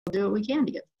do what we can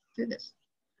to get through this.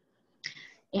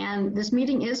 And this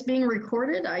meeting is being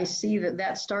recorded. I see that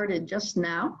that started just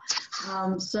now.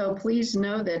 So please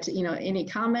know that, any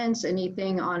comments,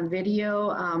 anything on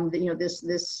video,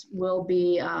 this will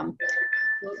be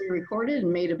recorded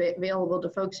and made available to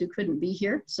folks who couldn't be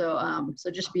here. So, so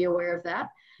just be aware of that.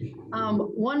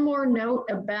 One more note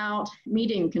about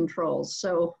meeting controls.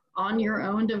 So on your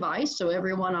own device, so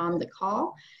everyone on the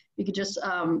call, you could just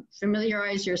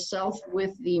familiarize yourself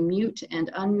with the mute and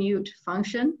unmute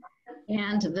function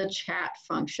and the chat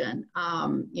function.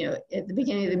 At the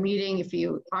beginning of the meeting, if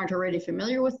you aren't already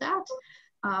familiar with that,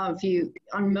 I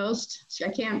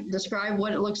can't describe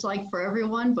what it looks like for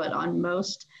everyone, but on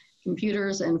most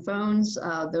computers and phones,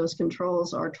 those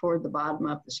controls are toward the bottom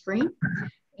of the screen.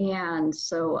 And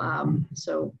so,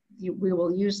 we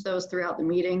will use those throughout the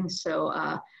meeting. So,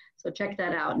 so check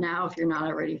that out now if you're not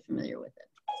already familiar with it.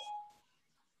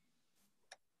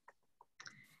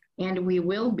 And we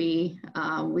will be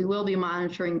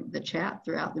monitoring the chat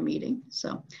throughout the meeting.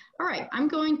 So, all right, I'm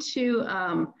going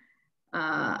to,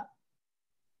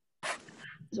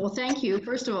 well, thank you.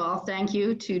 First of all, thank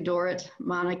you to Dorrit,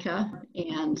 Monica,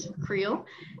 and Creel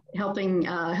helping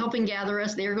gather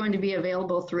us. They're going to be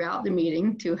available throughout the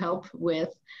meeting to help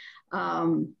with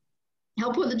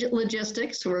the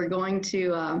logistics. We're going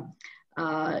to,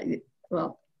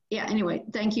 anyway,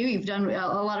 thank you. You've done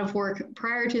a lot of work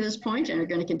prior to this point and are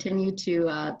going to continue to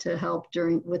help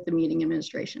with the meeting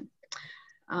administration.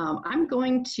 I'm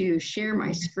going to share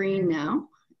my screen now.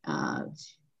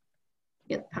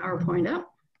 Get the PowerPoint up.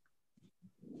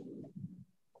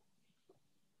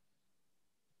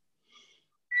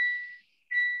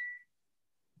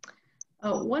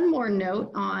 Oh, one more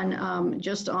note on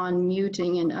just on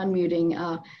muting and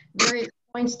unmuting. Various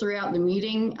points throughout the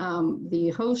meeting, the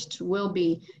host will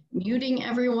be muting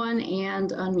everyone and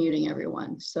unmuting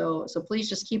everyone. So please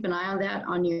just keep an eye on that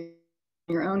on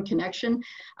your own connection,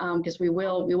 because we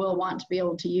will want to be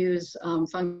able to use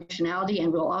functionality,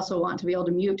 and we'll also want to be able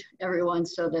to mute everyone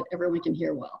so that everyone can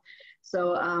hear well.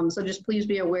 So so just please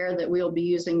be aware that we'll be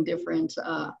using different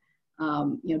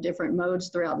different modes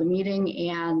throughout the meeting,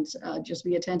 and just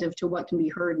be attentive to what can be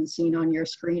heard and seen on your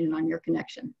screen and on your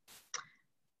connection.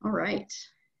 All right.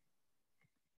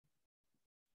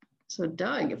 So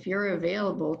Doug, if you're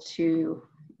available to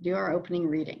do our opening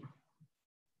reading.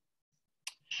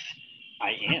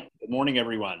 I am. Good morning,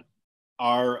 everyone.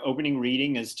 Our opening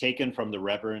reading is taken from the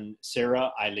Reverend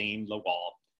Sarah Eileen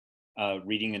Lawal,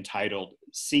 reading entitled,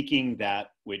 Seeking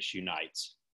That Which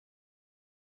Unites.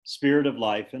 Spirit of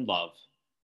life and love,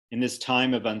 in this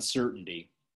time of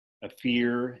uncertainty, of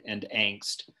fear and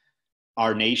angst,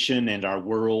 our nation and our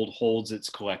world holds its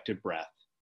collective breath.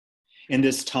 In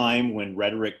this time when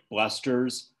rhetoric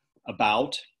blusters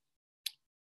about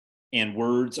and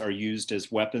words are used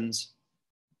as weapons,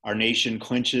 our nation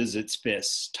clenches its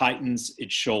fists, tightens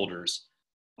its shoulders,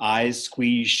 eyes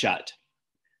squeeze shut,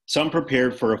 some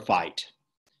prepared for a fight.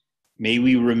 May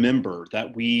we remember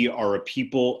that we are a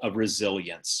people of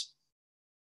resilience.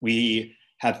 We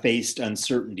have faced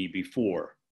uncertainty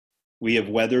before. We have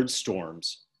weathered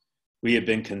storms. We have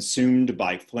been consumed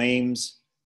by flames.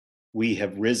 We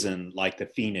have risen like the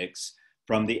phoenix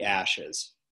from the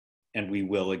ashes, and we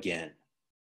will again.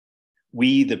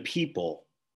 We, the people,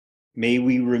 may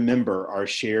we remember our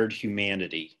shared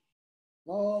humanity,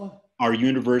 our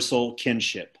universal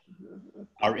kinship,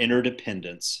 our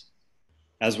interdependence.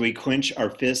 As we clench our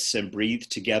fists and breathe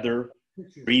together,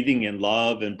 breathing in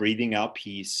love and breathing out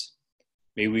peace,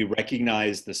 may we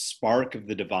recognize the spark of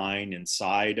the divine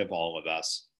inside of all of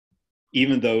us,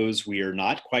 even those we are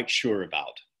not quite sure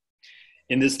about.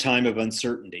 In this time of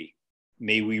uncertainty,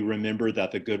 may we remember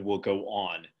that the good will go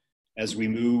on as we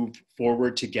move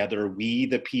forward together, we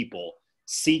the people,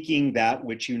 seeking that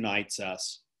which unites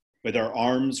us, with our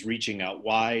arms reaching out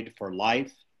wide for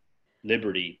life,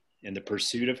 liberty, and the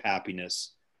pursuit of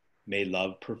happiness. May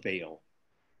love prevail.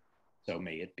 So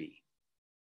may it be.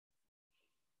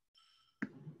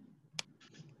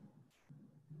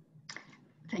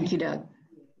 Thank you, Doug.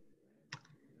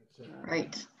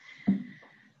 Right.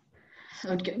 So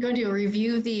I'm going to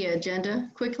review the agenda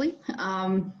quickly.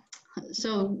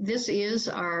 So this is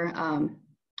our, hang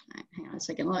on a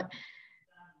second, look.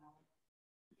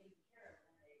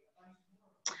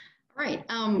 All right,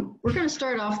 we're going to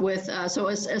start off with, so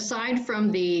aside from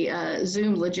the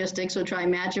Zoom logistics, which I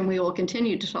imagine we will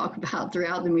continue to talk about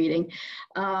throughout the meeting,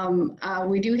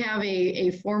 we do have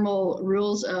a formal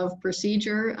rules of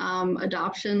procedure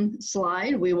adoption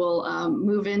slide. We will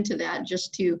move into that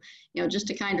just to, just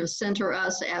to kind of center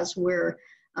us as we're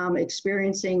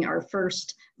experiencing our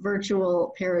first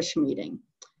virtual parish meeting.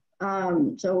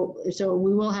 So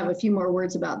we will have a few more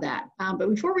words about that. But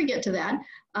before we get to that,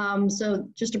 so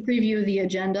just a preview of the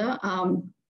agenda.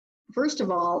 First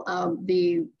of all,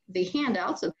 the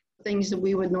handouts, the things that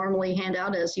we would normally hand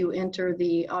out as you enter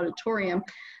the auditorium.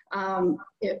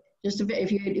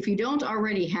 If you don't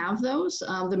already have those,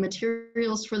 the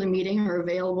materials for the meeting are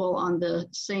available on the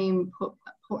same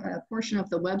portion of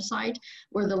the website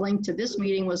where the link to this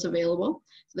meeting was available.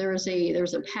 So there's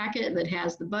a packet that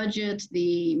has the budget,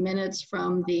 the minutes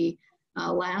from the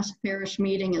last parish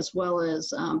meeting, as well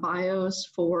as bios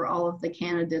for all of the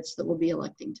candidates that will be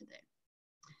electing today.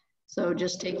 So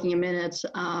just taking a minute,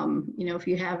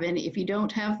 if you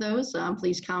don't have those,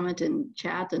 please comment in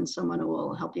chat and someone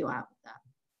will help you out with that.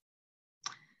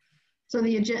 So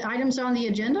the items on the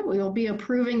agenda, we will be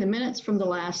approving the minutes from the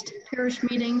last parish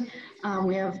meeting.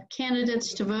 We have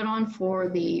candidates to vote on for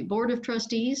the Board of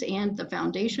Trustees and the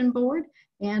Foundation Board,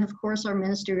 and of course our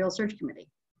Ministerial Search Committee.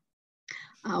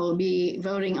 We'll be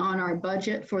voting on our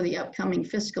budget for the upcoming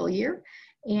fiscal year,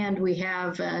 and we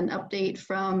have an update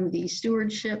from the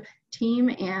stewardship team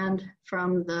and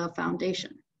from the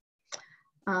foundation.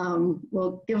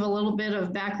 We'll give a little bit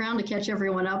of background to catch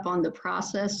everyone up on the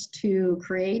process to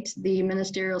create the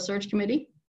Ministerial Search Committee,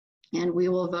 and we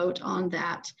will vote on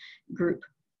that group.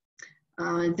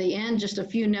 At the end, just a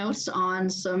few notes on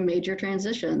some major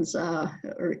transitions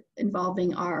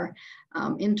involving our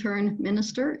intern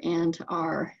minister and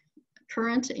our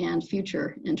current and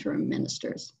future interim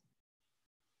ministers.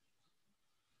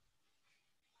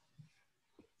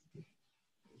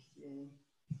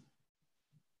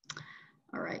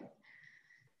 All right,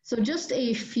 so just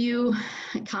a few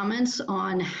comments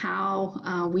on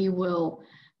how we will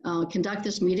conduct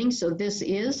this meeting. So this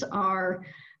is our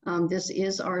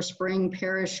spring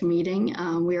parish meeting.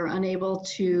 We are unable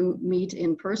to meet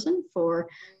in person for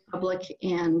public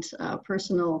and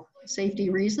personal safety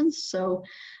reasons. So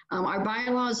our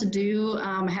bylaws do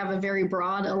have a very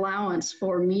broad allowance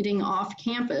for meeting off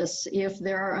campus if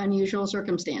there are unusual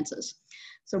circumstances.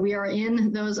 So we are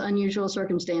in those unusual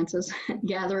circumstances,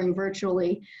 gathering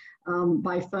virtually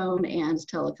by phone and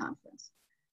teleconference.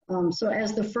 So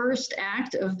as the first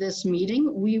act of this meeting,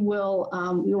 we will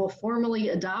formally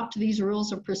adopt these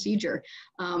rules of procedure.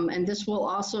 And this will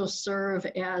also serve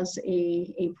as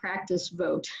a practice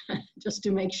vote, just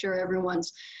to make sure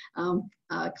everyone's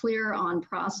clear on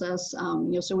process.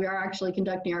 So we are actually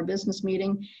conducting our business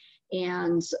meeting.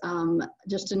 And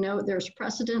just to note, there's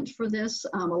precedent for this.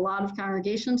 A lot of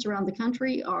congregations around the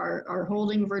country are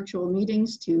holding virtual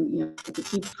meetings to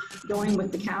keep going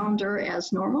with the calendar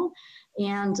as normal.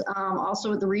 And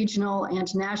also at the regional and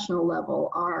national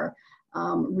level, our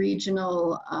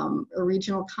regional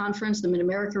conference, the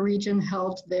Mid-America region,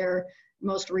 held their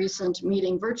most recent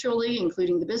meeting virtually,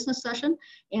 including the business session.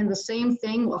 And the same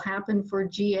thing will happen for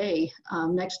GA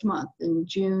next month in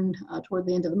June, toward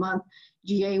the end of the month.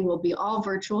 GA will be all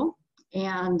virtual,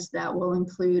 and that will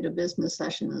include a business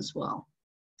session as well.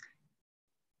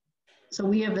 So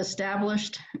we have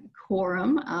established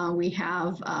quorum. We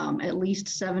have at least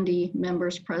 70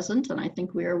 members present, and I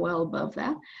think we are well above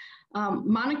that.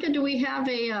 Monica, do we have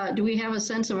a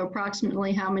sense of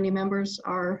approximately how many members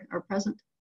are present?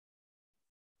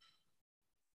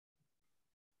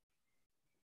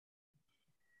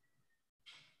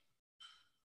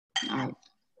 All right.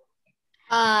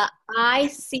 I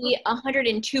see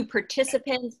 102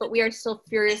 participants, but we are still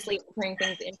furiously entering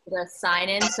things into the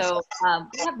sign-in. So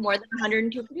we have more than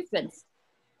 102 participants.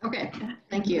 Okay,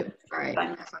 thank you. All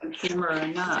right. Camera or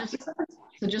not.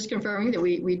 So just confirming that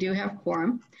we do have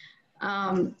quorum.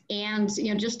 And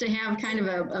just to have kind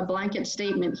of a blanket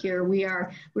statement here,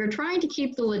 we're trying to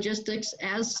keep the logistics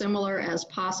as similar as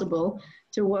possible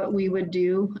to what we would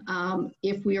do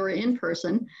if we were in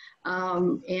person.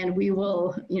 And we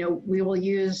will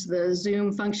use the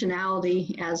Zoom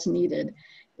functionality as needed.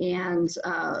 And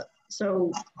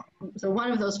so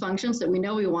one of those functions that we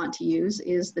know we want to use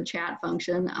is the chat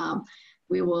function.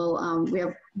 We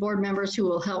have board members who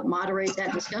will help moderate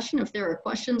that discussion if there are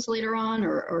questions later on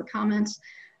or comments.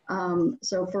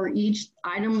 So for each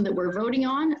item that we're voting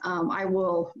on, I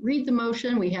will read the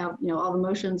motion. We have, all the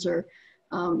motions are,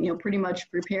 pretty much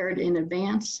prepared in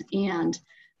advance, and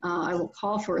I will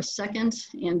call for a second,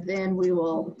 and then we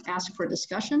will ask for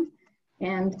discussion,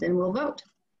 and then we'll vote.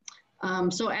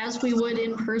 So as we would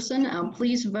in person,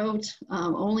 please vote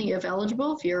only if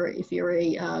eligible, if you're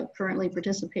a currently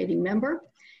participating member.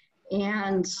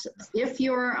 And if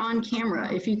you're on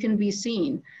camera, if you can be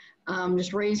seen,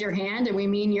 just raise your hand, and we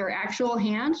mean your actual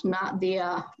hand, not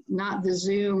the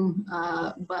Zoom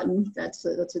button. That's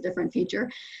a different feature.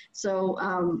 So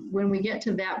when we get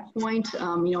to that point,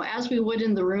 as we would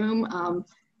in the room,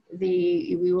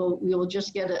 we will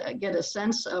just get a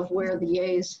sense of where the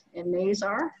yays and nays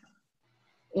are.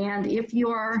 And if you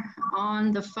are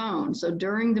on the phone, so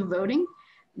during the voting,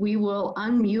 we will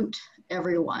unmute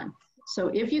everyone. So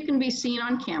if you can be seen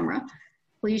on camera,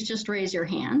 please just raise your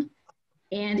hand.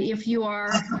 And if you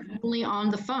are only on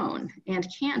the phone and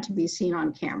can't be seen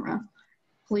on camera,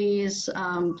 please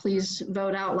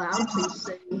vote out loud. Please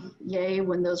say yay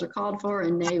when those are called for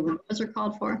and nay when those are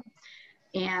called for.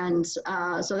 And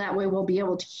so that way we'll be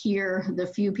able to hear the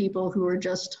few people who are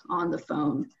just on the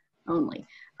phone only.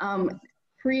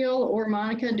 Creel or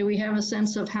Monica, do we have a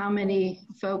sense of how many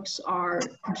folks are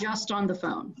just on the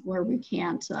phone where we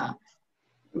can't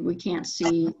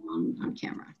see on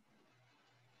camera?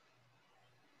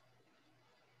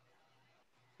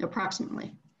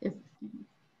 Approximately. If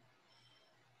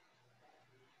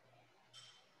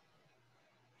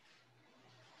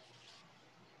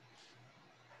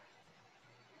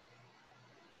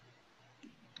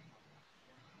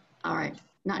all right,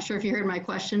 not sure if you heard my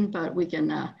question, but we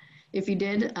can, if you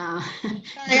did.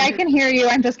 Sorry, I can hear you,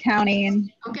 I'm just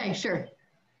counting. Okay, sure.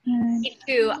 Me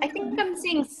too. I think I'm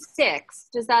seeing 6.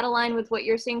 Does that align with what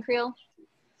you're seeing, Creel?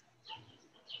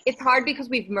 It's hard because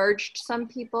we've merged some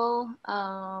people,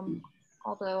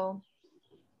 although,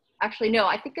 actually, no,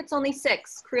 I think it's only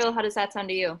 6. Creel, how does that sound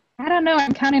to you? I don't know,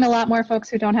 I'm counting a lot more folks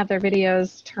who don't have their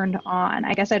videos turned on.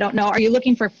 I guess I don't know. Are you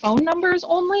looking for phone numbers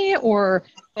only or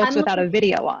folks without a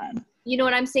video on? You know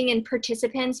what I'm seeing in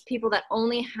participants, people that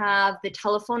only have the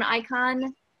telephone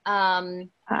icon.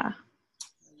 I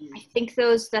think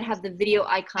those that have the video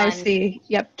icon. I see.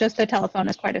 Yep, just the telephone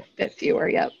is quite a bit fewer,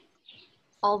 yep.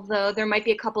 Although there might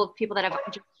be a couple of people that have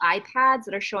just iPads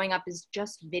that are showing up as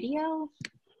just video.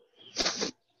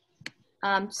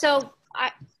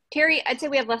 Terry, I'd say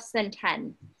we have less than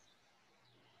 10.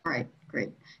 All right,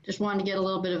 great. Just wanted to get a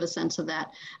little bit of a sense of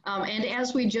that. And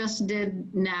as we just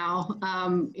did now,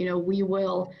 you know, we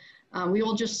will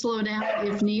just slow down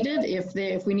if needed.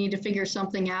 If we need to figure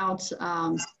something out,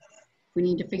 if we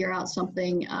need to figure out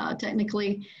something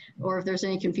technically, or if there's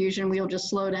any confusion, we'll just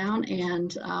slow down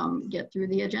and get through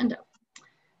the agenda.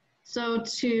 So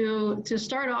to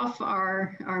start off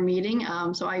our meeting,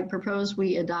 so I propose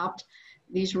we adopt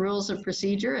these rules of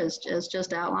procedure as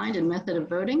just outlined in method of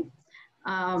voting.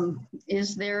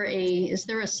 Is there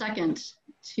a second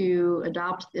to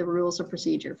adopt the rules of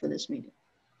procedure for this meeting?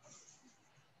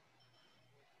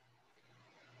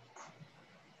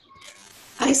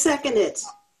 I second it.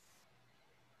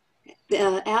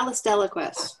 Alice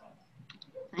Delaquest.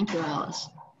 Thank you, Alice.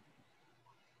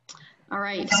 All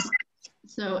right.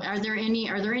 So are there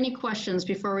any questions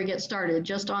before we get started?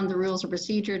 Just on the rules of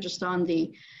procedure, just on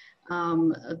the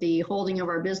holding of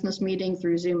our business meeting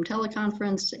through Zoom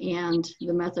teleconference and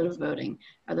the method of voting.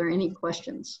 Are there any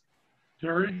questions?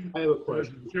 Terry? I have a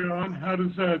question. John, how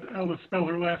does Alice spell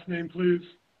her last name, please?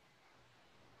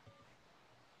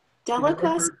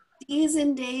 Delaquest, D as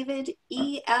in David,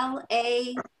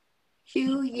 E-L-A-Q-U-E-S-S.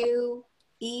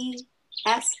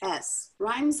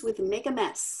 Rhymes with make a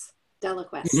mess.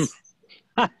 Delaquest.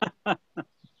 I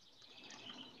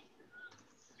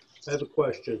have a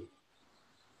question.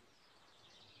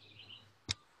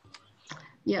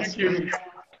 Yes. Thank you.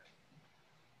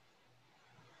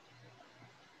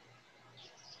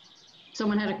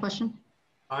 Someone had a question?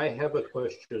 I have a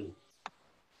question.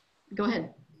 Go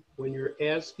ahead. When you're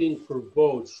asking for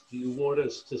votes, do you want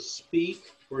us to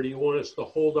speak or do you want us to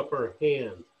hold up our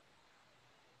hand?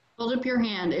 Hold up your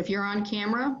hand. If you're on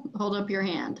camera, hold up your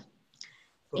hand.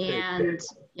 Okay. And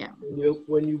yeah.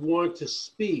 When you want to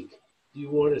speak, do you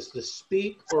want us to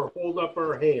speak or hold up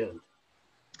our hand?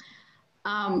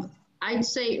 I'd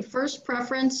say first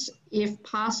preference, if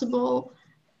possible,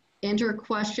 enter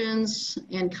questions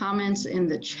and comments in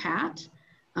the chat.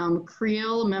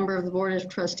 Creel, a member of the Board of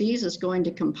Trustees, is going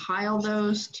to compile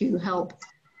those to help,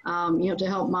 to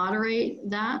help moderate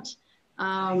that.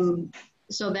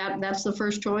 So that's the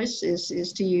first choice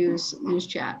is to use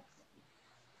chat.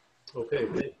 Okay.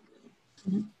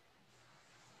 Mm-hmm.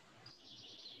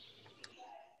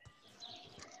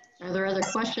 Are there other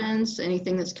questions?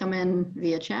 Anything that's come in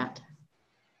via chat?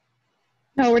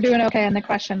 No, we're doing okay on the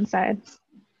question side.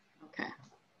 Okay.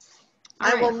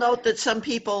 I will note that some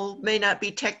people may not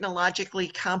be technologically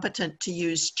competent to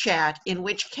use chat, in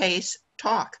which case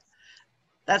talk.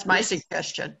 That's my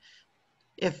suggestion.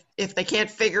 If they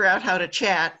can't figure out how to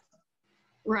chat.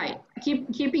 Right.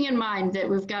 Keeping in mind that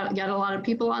we've got a lot of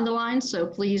people on the line, so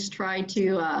please try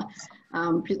to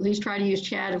use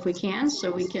chat if we can,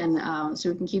 so we can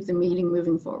keep the meeting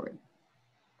moving forward.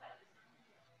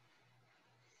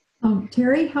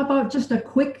 Terry, how about just a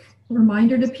quick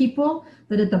reminder to people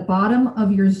that at the bottom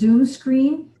of your Zoom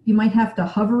screen, you might have to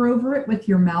hover over it with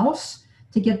your mouse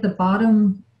to get the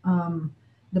bottom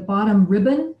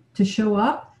ribbon to show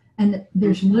up. And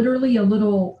there's literally a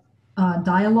little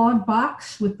dialog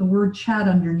box with the word chat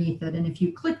underneath it. And if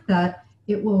you click that,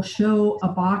 it will show a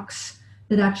box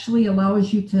that actually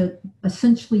allows you to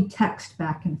essentially text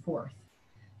back and forth.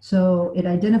 So it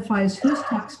identifies who's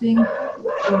texting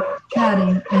or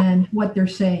chatting and what they're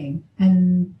saying.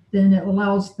 And then it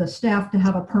allows the staff to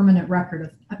have a permanent record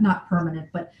of, not permanent,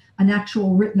 but an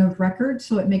actual written of record.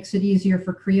 So it makes it easier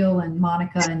for Creel and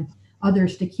Monica and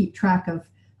others to keep track of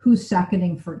who's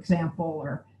seconding, for example,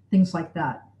 or things like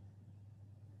that.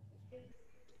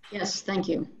 Yes, thank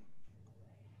you.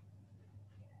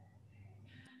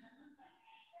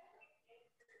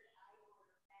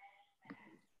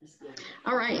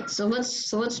 All right, so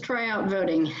let's try out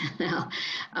voting now.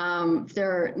 If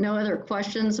there are no other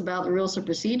questions about the rules of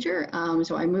procedure,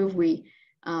 so I move we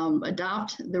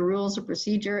adopt the rules of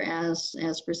procedure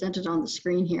as presented on the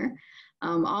screen here.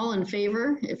 All in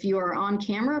favor, if you are on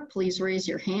camera, please raise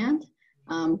your hand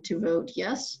to vote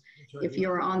yes. If you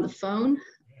are on the phone,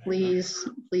 please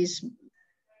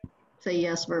say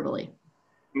yes verbally.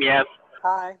 Yes.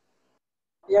 Aye.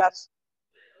 Yes.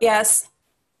 Yes.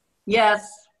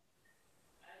 Yes.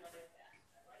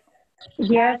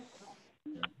 Yes.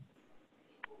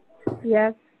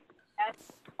 Yes.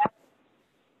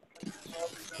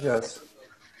 Yes.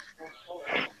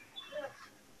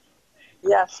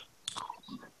 Yes.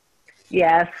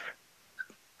 Yes.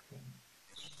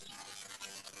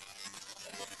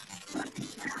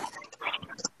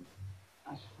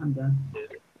 I'm done.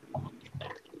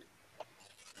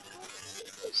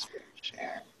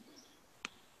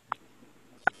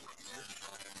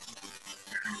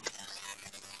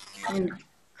 And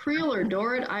Creel or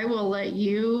Dorit, I will let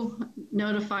you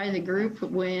notify the group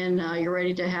when you're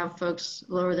ready to have folks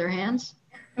lower their hands.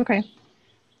 Okay,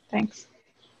 thanks.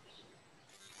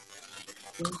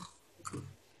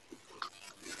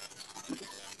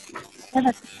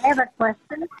 I have a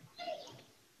question.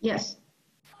 Yes.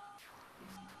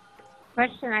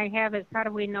 Question I have is, how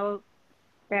do we know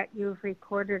that you've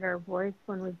recorded our voice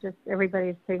when we just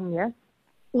everybody's saying yes?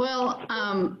 Well,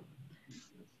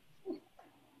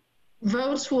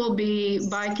 votes will be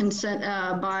by consent,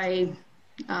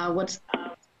 what's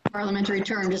the parliamentary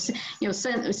term? Just,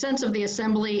 sense of the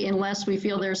assembly, unless we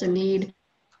feel there's a need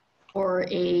for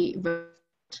a vote.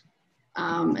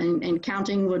 And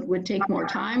counting would take more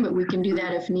time, but we can do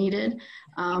that if needed.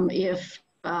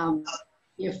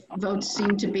 If votes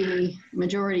seem to be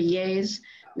majority yays,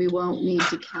 we won't need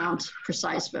to count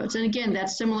precise votes. And again,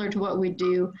 that's similar to what we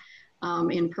do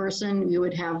in person. You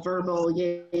would have verbal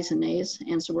yays and nays,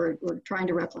 and so we're trying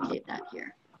to replicate that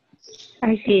here.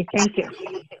 I see. Thank you.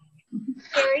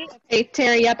 Terry? Hey,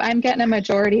 Terry, yep, I'm getting a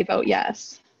majority vote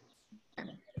yes.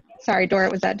 Sorry,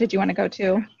 Dorit, did you want to go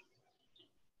too?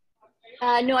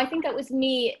 No, I think that was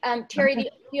me. Terry, Okay.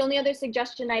 the only other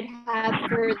suggestion I'd have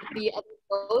for the other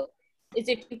vote is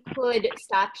if you could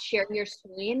stop sharing your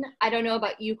screen. I don't know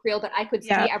about you, Creel, but I could see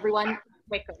everyone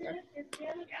quicker.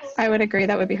 I would agree.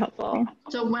 That would be helpful.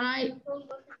 So when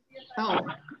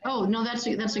no, that's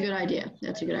a good idea.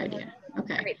 That's a good idea.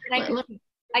 Okay. Great.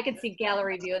 I could see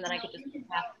gallery view, and then I could just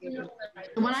tap you.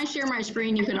 When I share my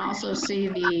screen, you can also see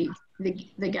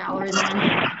the gallery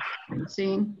that I'm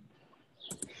seeing.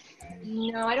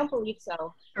 No, I don't believe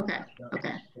so. Okay.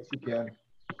 Okay. Yes, you can.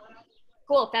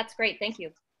 Cool. That's great. Thank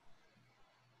you.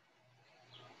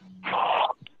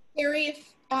 Terry,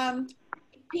 if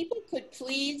people could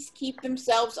please keep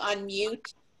themselves on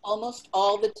mute almost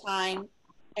all the time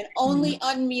and only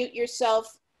unmute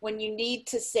yourself when you need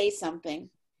to say something.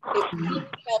 It really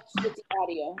helps with the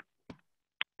audio.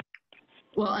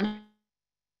 Well,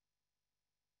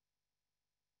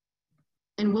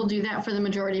 and we'll do that for the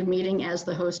majority of meeting as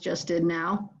the host just did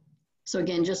now. So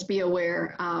again, just be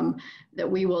aware that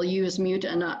we will use mute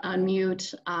and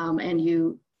unmute, and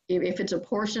if it's a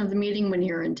portion of the meeting when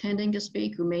you're intending to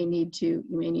speak, you may need to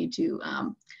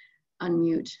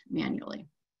unmute manually.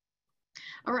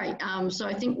 All right, so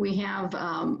I think we have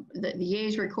the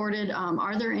yeas recorded.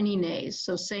 Are there any nays?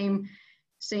 So same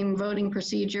voting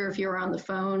procedure if you're on the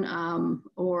phone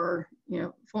or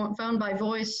phone by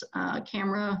voice,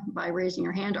 camera by raising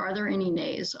your hand. Are there any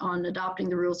nays on adopting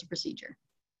the rules of procedure?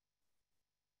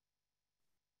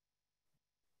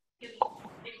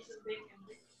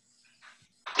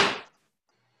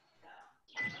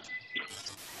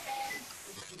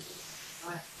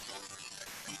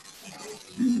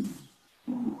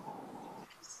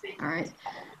 All right.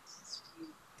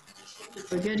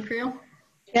 We're good, Creel?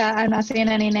 Yeah, I'm not seeing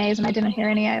any nays, and I didn't hear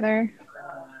any either.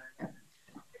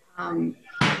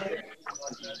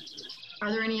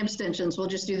 Are there any abstentions? We'll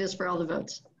just do this for all the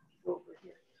votes.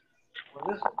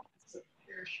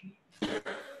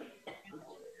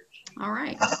 All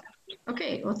right.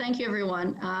 Okay, well, thank you,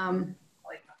 everyone.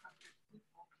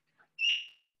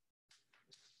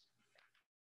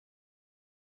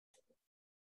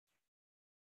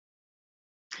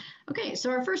 Okay, so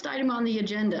our first item on the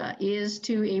agenda is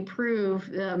to approve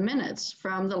the minutes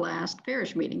from the last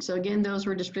parish meeting. So again, those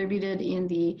were distributed in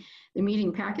the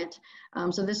meeting packet.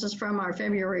 So this is from our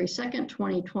February 2nd,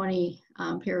 2020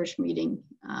 parish meeting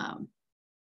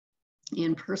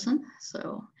in person,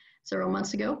 so several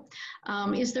months ago.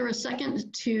 Is there a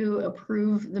second to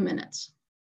approve the minutes?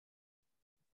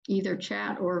 Either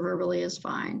chat or verbally is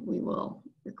fine. We will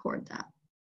record that.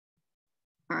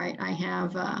 All right, I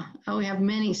have, we have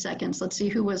many seconds. Let's see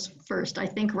who was first. I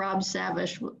think Rob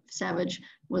Savage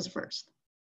was first.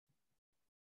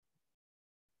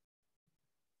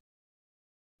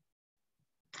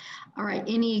 All right,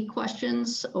 any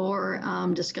questions or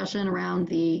discussion around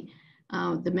the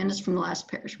minutes from the last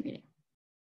parish meeting?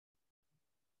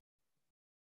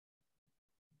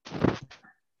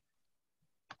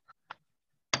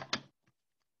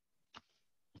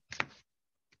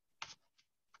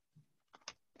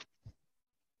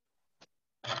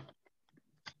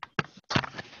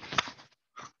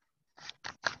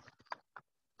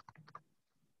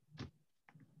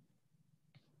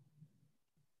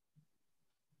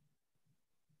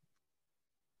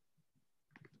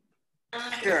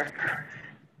 Sure.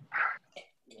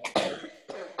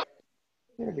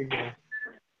 There we go.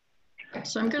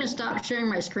 So I'm going to stop sharing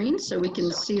my screen so we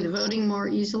can see the voting more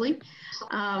easily.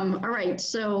 All right,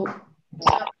 so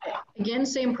again,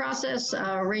 same process.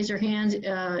 Raise your hand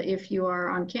if you are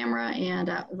on camera and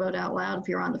vote out loud if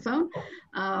you're on the phone.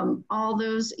 All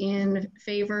those in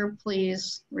favor,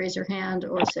 please raise your hand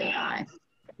or say aye.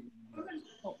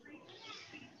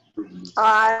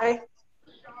 Aye.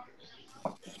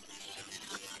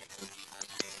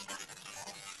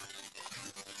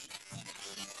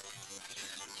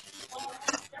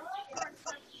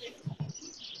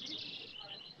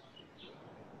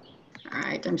 All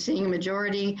right, I'm seeing a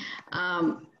majority.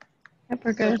 Yep,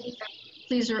 we're good.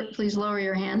 So please lower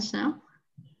your hands now.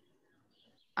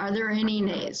 Are there any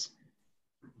nays?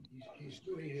 He's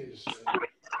doing his.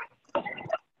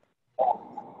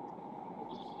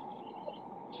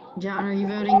 John, are you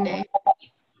voting nay?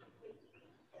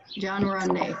 John, we're on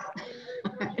nay.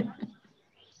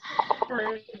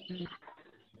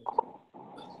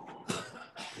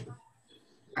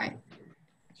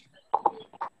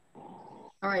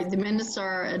 All right, the minutes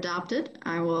are adopted.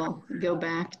 I will go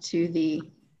back to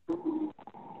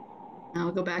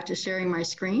I'll go back to sharing my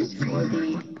screen for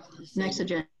the next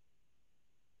agenda.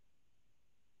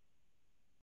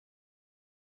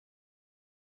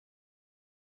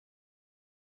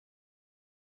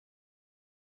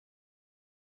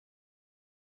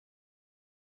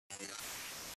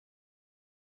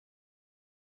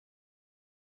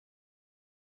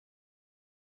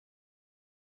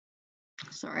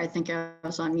 Sorry, I think I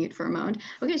was on mute for a moment.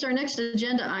 Okay, so our next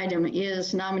agenda item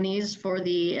is nominees for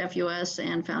the FUS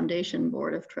and Foundation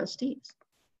Board of Trustees.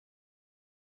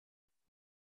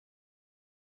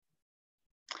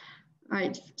 All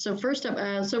right, so first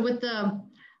up, so with the,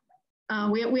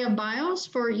 we have bios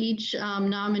for each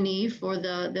nominee for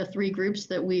the three groups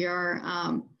that we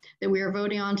are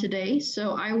voting on today.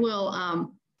 So I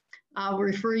will I'll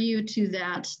refer you to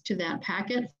that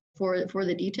packet for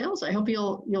the details. I hope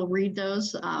you'll read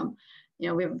those. You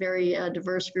know, we have a very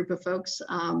diverse group of folks,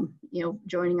 you know,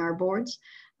 joining our boards.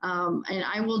 And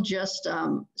I will just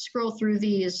scroll through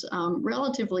these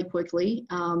relatively quickly,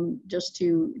 just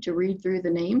to read through the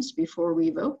names before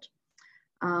we vote.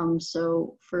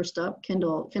 So first up,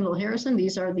 Kendall Harrison.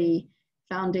 These are the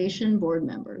foundation board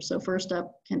members. So first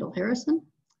up, Kendall Harrison,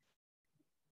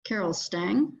 Carol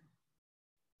Stang,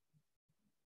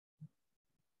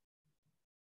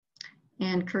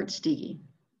 and Kurt Stiege.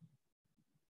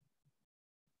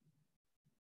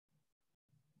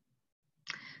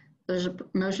 There's a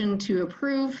motion to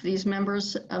approve these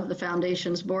members of the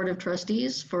Foundation's Board of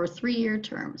Trustees for 3-year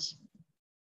terms.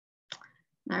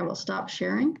 I will stop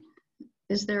sharing.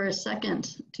 Is there a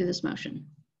second to this motion?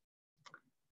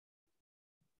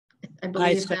 I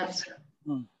believe that's,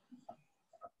 I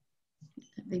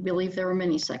believe there were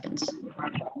many seconds.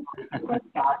 I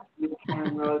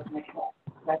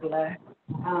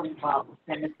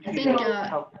think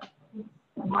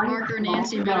Mark or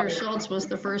Nancy Bitter Schultz was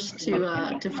the first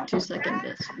to second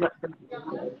this.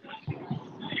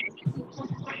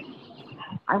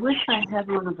 I wish I had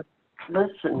one of the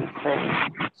listen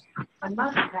things. I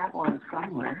must have one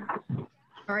somewhere.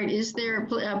 All right, is there,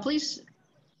 please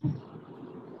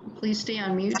please stay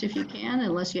on mute if you can,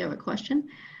 unless you have a question.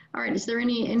 All right, is there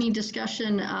any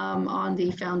discussion on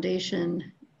the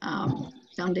foundation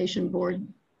board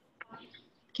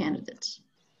candidates?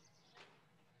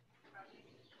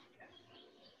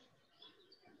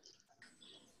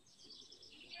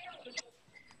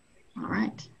 All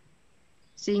right.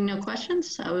 Seeing no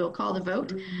questions, we will call the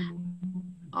vote.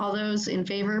 All those in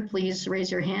favor, please raise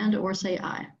your hand or say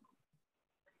aye.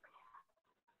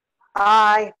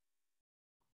 Aye.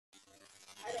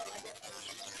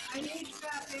 I need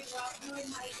stopping while doing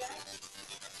my desk.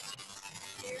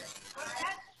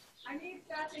 I need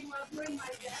stopping while doing my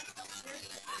desk.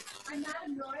 I'm not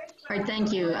annoyed. All right,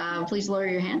 thank you. Please lower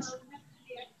your hands.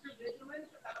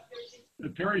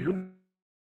 Terry, who?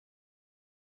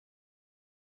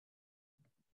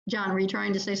 John, were you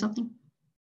trying to say something?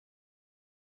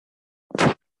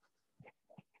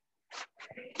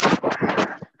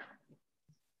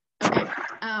 Okay.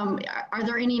 Are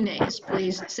there any nays,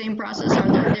 please? Same process.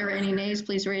 Are there any nays?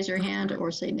 Please raise your hand or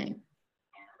say nay.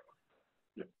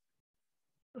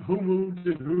 Who moved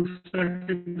and who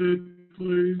seconded,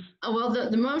 please? Oh, well,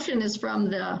 the motion is from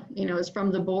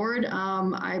the board.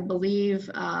 I believe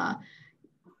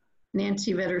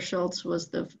Nancy Vetter Schultz was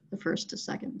the first to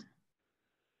second.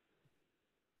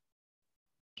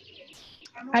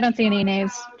 I don't see any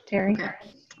nays, Terry. Okay.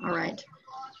 All right.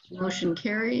 Motion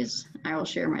carries. I will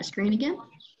share my screen again.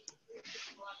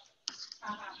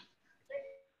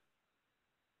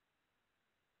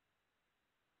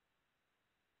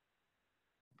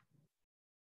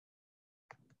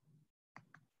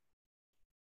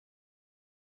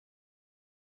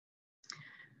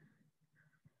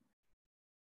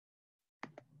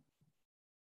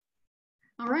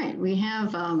 All right, we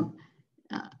have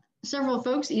several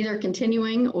folks either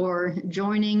continuing or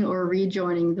joining or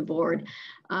rejoining the board.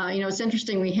 It's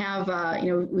interesting. We have,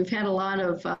 we've had a lot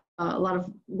of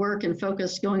work and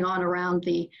focus going on around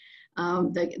the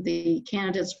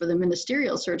candidates for the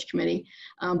ministerial search committee.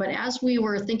 But as we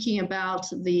were thinking about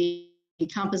the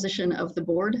composition of the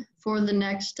board for the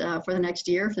next year, for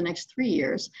the next 3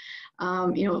 years,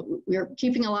 we're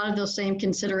keeping a lot of those same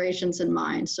considerations in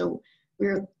mind. So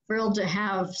we're thrilled to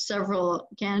have several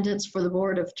candidates for the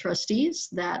Board of Trustees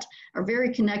that are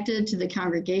very connected to the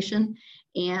congregation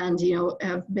and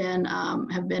have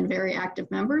been very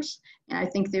active members. And I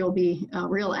think they will be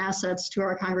real assets to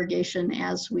our congregation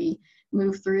as we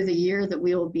move through the year that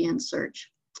we will be in search.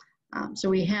 So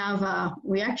we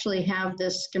actually have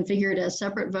this configured as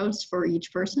separate votes for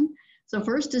each person. So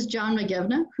first is John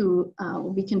McGivna, who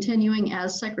will be continuing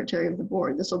as secretary of the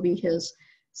board. This will be his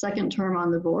second term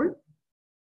on the board.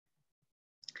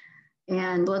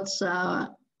 And let's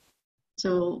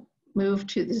so move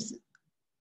to this.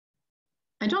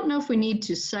 I don't know if we need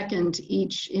to second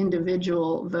each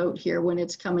individual vote here when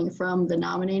it's coming from the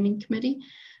nominating committee,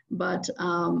 but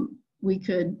we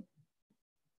could.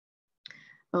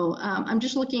 Oh, I'm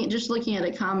just looking at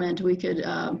a comment. We could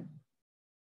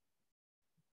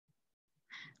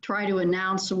try to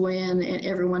announce when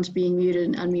everyone's being muted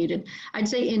and unmuted. I'd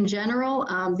say in general,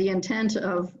 the intent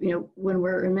of, when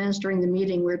we're administering the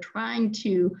meeting, we're trying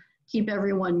to keep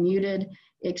everyone muted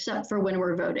except for when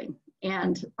we're voting.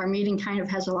 And our meeting kind of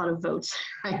has a lot of votes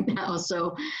right now.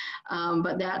 So,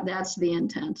 but that's the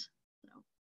intent.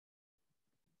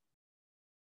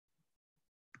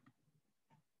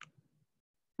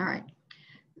 All right.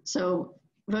 So,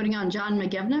 voting on John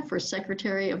McGivna for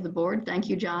Secretary of the Board. Thank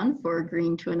you, John, for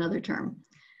agreeing to another term.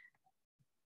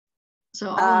 So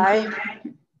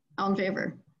all in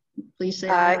favor, please say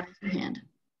aye. Raise your hand.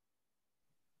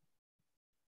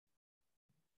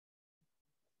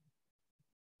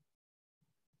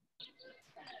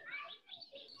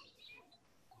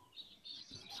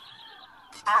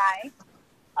 Aye.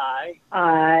 Aye.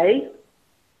 Aye.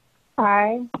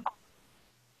 Aye.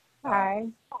 Aye.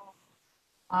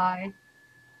 Aye.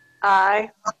 Aye.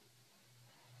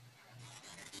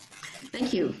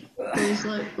 Thank you. Please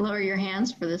lower your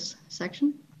hands for this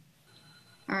section.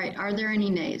 All right, are there any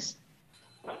nays?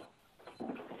 All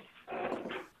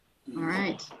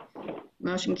right,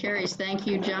 motion carries. Thank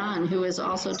you, John, who is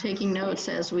also taking notes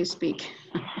as we speak.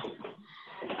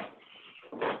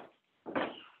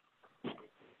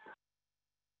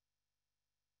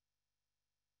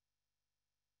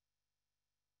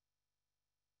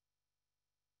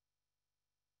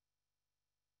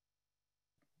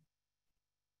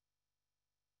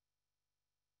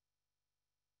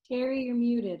 Terry, you're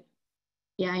muted.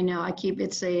 Yeah, I know.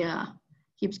 Keeps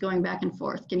going back and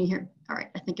forth. Can you hear? All right,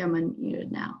 I think I'm unmuted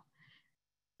now.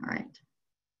 All right.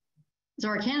 So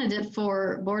our candidate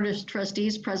for Board of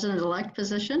Trustees President-elect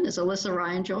position is Alyssa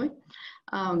Ryan Joy.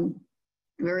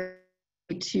 Very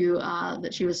to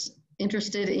that she was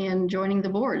interested in joining the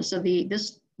board. So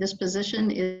this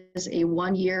position is a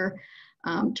 1-year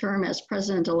term as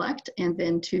president-elect and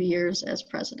then 2 years as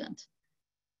president.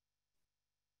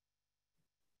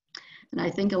 And I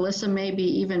think Alyssa may be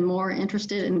even more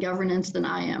interested in governance than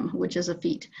I am, which is a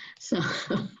feat. So,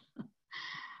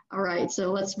 all right,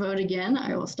 so let's vote again.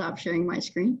 I will stop sharing my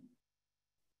screen.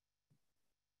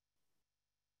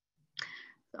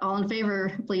 All in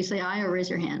favor, please say aye or raise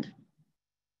your hand.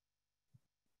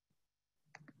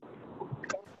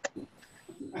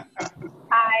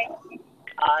 Aye.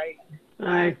 Aye.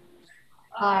 Aye.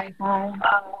 Aye. Aye.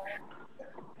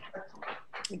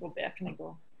 I go back and I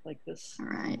go like this. All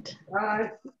right.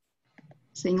 Aye.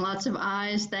 Seeing lots of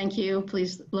ayes, thank you.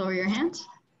 Please lower your hands.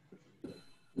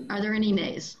 Are there any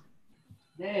nays?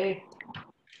 Nay.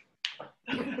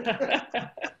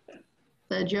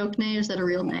 The joke nay, or is that a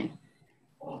real nay?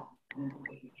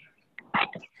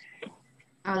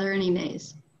 Are there any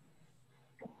nays?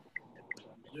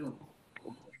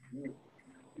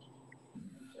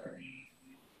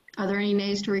 Are there any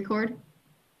nays to record?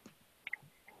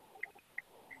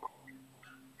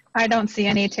 I don't see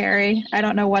any, Terry. I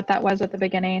don't know what that was at the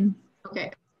beginning.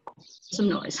 Okay, some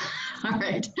noise. All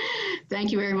right,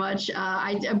 thank you very much.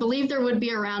 I believe there would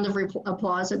be a round of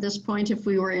applause at this point if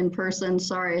we were in person.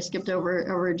 Sorry, I skipped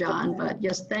over John, but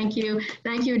yes, thank you.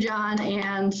 Thank you, John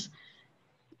and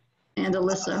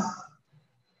Alyssa.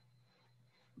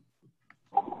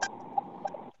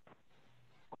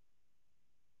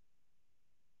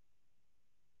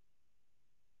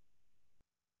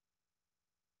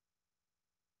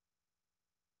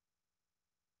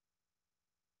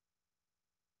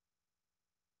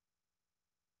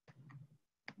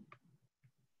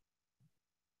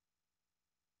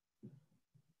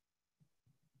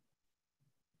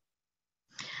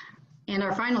 And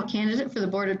our final candidate for the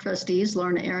Board of Trustees,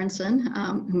 Lorna Aronson,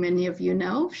 who many of you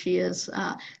know. She is,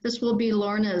 this will be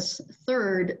Lorna's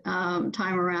third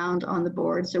time around on the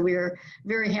board. So we are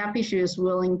very happy she is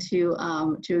willing to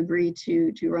agree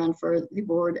to run for the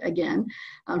board again.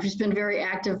 She's been very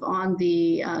active on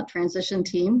the transition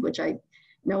team, which I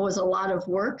know was a lot of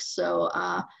work. So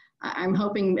I'm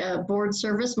hoping board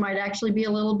service might actually be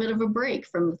a little bit of a break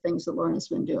from the things that Lorna's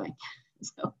been doing.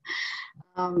 So,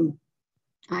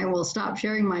 I will stop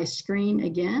sharing my screen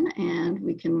again and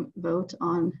we can vote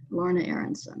on Lorna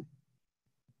Aronson.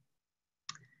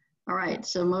 All right,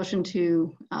 so motion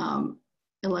to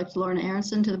elect Lorna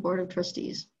Aronson to the Board of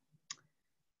Trustees.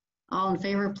 All in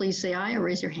favor, please say aye or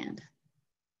raise your hand.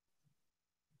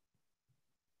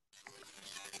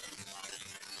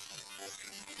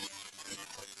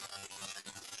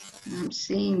 I'm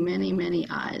seeing many, many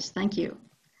ayes. Thank you.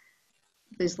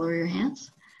 Please lower your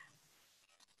hands.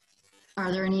 Are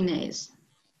there any nays?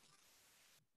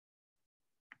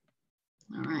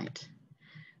 All right.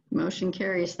 Motion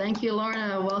carries. Thank you,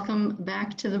 Lorna. Welcome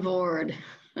back to the board.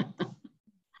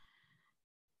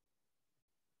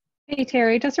 Hey,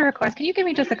 Terry, just a request. Can you give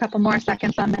me just a couple more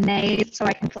seconds on the nays so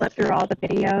I can flip through all the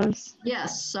videos?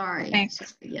 Yes, sorry.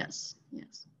 Thanks. Yes,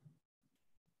 yes.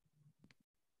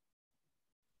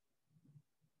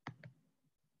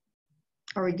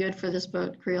 Are we good for this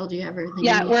vote, Creel? Do you have everything?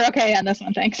 Yeah, we're okay on this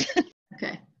one. Thanks.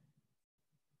 Okay.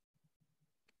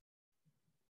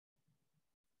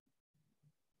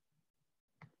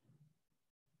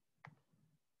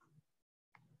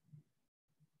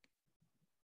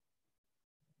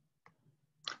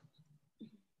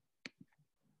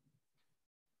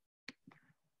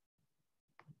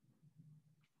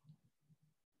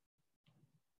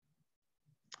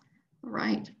 All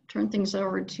right, turn things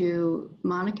over to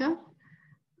Monica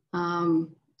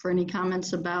for any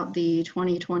comments about the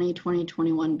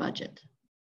 2020-2021 budget.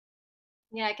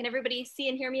 Yeah, can everybody see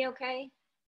and hear me okay?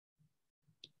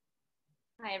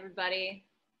 Hi, everybody.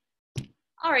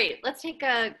 All right, let's take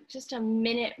just a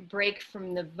minute break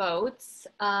from the votes.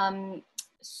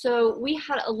 So we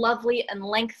had a lovely and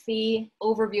lengthy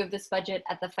overview of this budget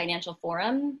at the Financial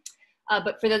Forum.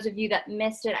 But for those of you that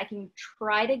missed it, I can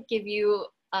try to give you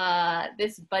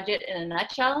this budget in a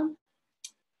nutshell.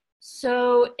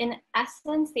 So in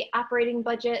essence, the operating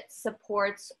budget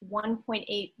supports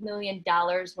 $1.8 million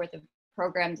worth of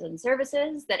programs and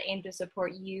services that aim to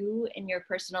support you in your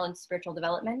personal and spiritual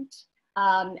development,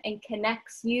 and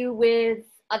connects you with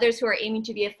others who are aiming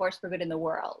to be a force for good in the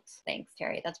world. Thanks,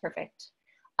 Terry, that's perfect.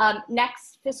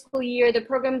 Next fiscal year, the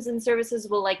programs and services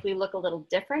will likely look a little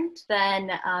different than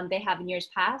they have in years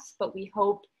past, but we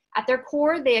hope at their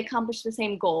core, they accomplish the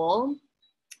same goal.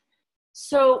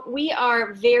 So we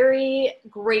are very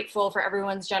grateful for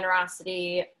everyone's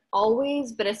generosity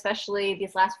always, but especially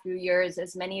these last few years,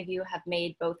 as many of you have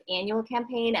made both annual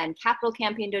campaign and capital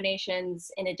campaign donations,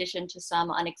 in addition to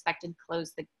some unexpected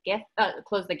close the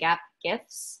gap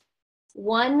gifts.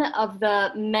 One of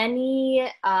the many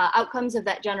outcomes of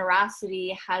that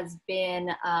generosity has been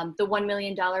the $1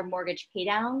 million mortgage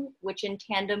paydown, which in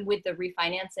tandem with the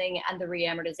refinancing and the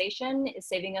reamortization is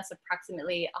saving us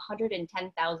approximately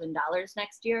 $110,000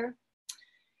 next year.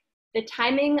 The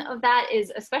timing of that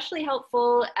is especially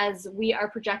helpful as we are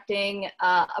projecting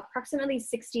approximately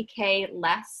 60K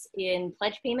less in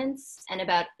pledge payments and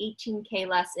about 18K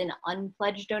less in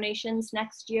unpledged donations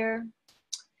next year.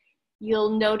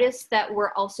 You'll notice that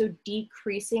we're also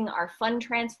decreasing our fund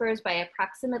transfers by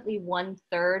approximately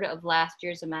 1/3 of last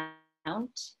year's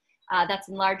amount. That's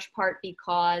in large part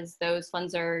because those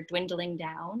funds are dwindling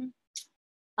down.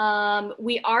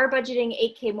 We are budgeting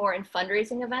 8K more in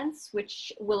fundraising events,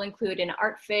 which will include an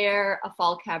art fair, a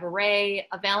fall cabaret,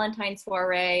 a Valentine's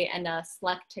soiree, and a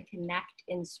Select to Connect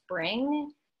in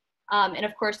spring. And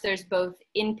of course, there's both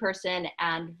in-person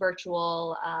and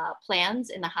virtual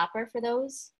plans in the hopper for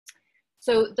those.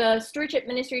 So the stewardship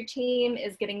ministry team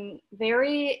is getting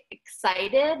very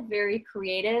excited, very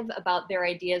creative about their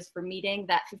ideas for meeting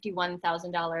that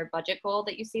 $51,000 budget goal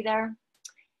that you see there.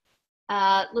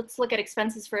 Let's look at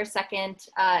expenses for a second.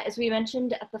 As we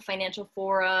mentioned at the financial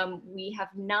forum, we have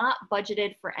not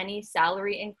budgeted for any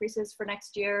salary increases for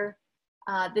next year.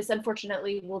 This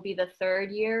unfortunately will be the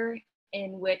third year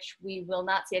in which we will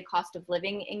not see a cost of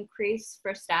living increase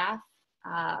for staff.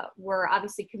 We're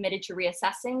obviously committed to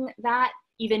reassessing that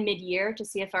even mid-year to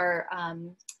see if our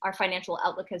financial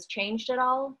outlook has changed at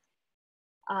all.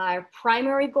 Our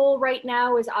primary goal right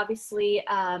now is obviously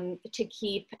to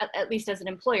keep, at least as an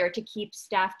employer, to keep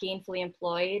staff gainfully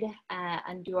employed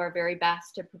and do our very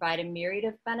best to provide a myriad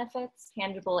of benefits,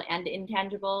 tangible and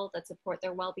intangible, that support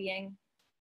their well-being.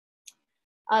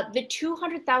 The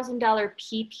 $200,000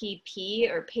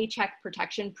 PPP or Paycheck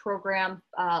Protection Program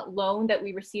loan that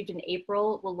we received in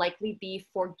April will likely be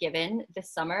forgiven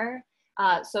this summer.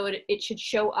 So it should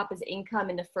show up as income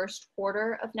in the first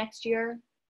quarter of next year.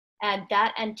 And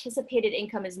that anticipated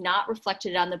income is not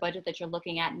reflected on the budget that you're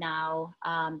looking at now.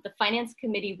 The Finance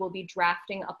Committee will be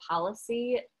drafting a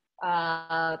policy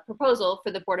proposal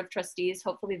for the Board of Trustees,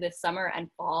 hopefully this summer and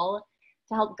fall,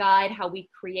 to help guide how we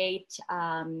create,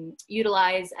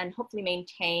 utilize, and hopefully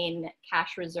maintain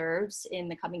cash reserves in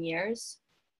the coming years.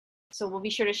 So we'll be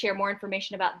sure to share more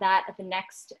information about that at the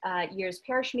next year's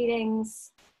parish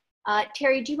meetings.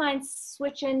 Terry, do you mind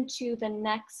switching to the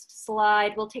next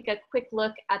slide? We'll take a quick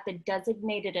look at the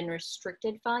designated and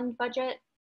restricted fund budget.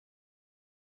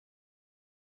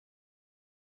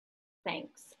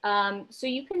 Thanks. So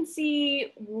you can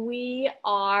see we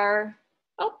are,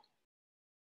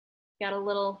 got a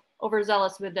little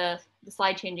overzealous with the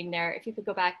slide changing there. If you could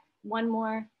go back one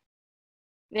more.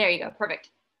 There you go,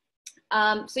 perfect.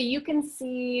 So you can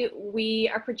see we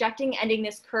are projecting ending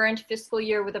this current fiscal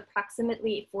year with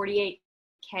approximately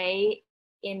 48K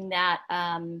in that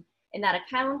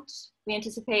account. We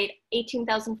anticipate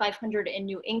 18,500 in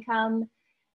new income,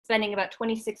 spending about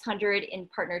 2,600 in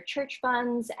partner church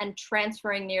funds, and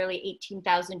transferring nearly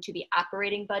 18,000 to the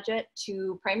operating budget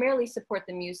to primarily support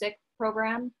the music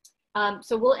program.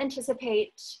 So we'll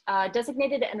anticipate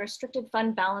designated and restricted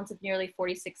fund balance of nearly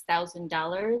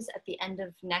 $46,000 at the end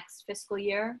of next fiscal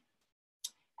year.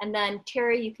 And then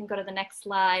Terry, you can go to the next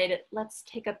slide. Let's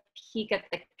take a peek at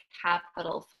the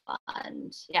capital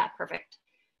fund. Yeah, perfect.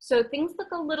 So things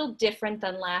look a little different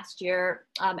than last year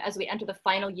as we enter the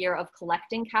final year of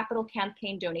collecting capital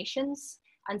campaign donations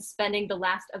and spending the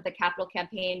last of the capital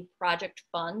campaign project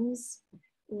funds.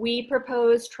 We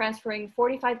propose transferring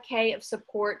 45K of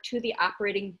support to the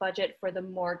operating budget for the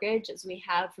mortgage, as we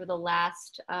have for the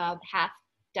last half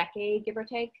decade, give or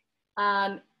take.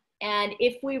 And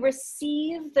if we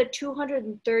receive the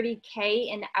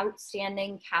 230K in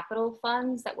outstanding capital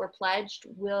funds that were pledged,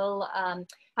 we'll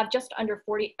have just under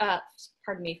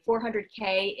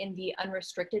 400K in the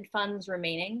unrestricted funds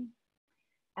remaining.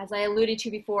 As I alluded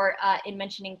to before in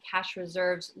mentioning cash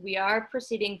reserves, we are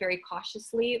proceeding very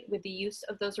cautiously with the use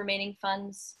of those remaining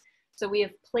funds. So we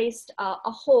have placed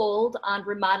a hold on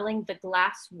remodeling the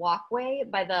glass walkway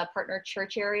by the partner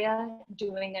church area,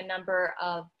 doing a number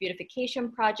of beautification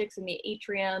projects in the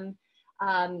atrium,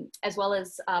 as well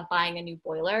as buying a new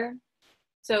boiler.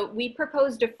 So we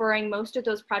propose deferring most of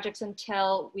those projects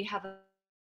until we have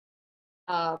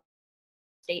a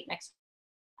date next.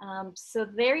 So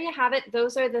there you have it.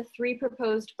 Those are the three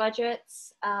proposed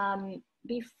budgets.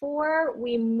 Before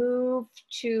we move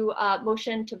to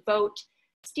motion to vote,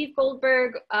 Steve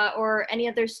Goldberg or any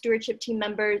other stewardship team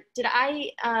member, did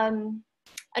I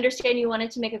understand you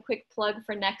wanted to make a quick plug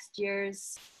for next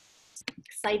year's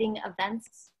exciting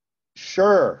events.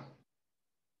 Sure.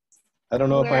 I don't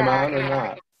know if I'm Where on or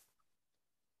not.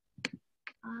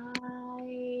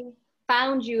 I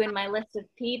found you in my list of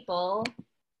people.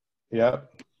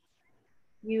 Yep.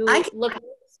 You look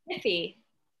spiffy.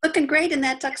 Looking great in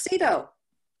that tuxedo.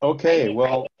 Okay,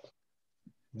 well,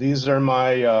 these are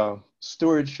my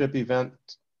stewardship event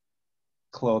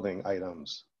clothing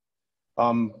items.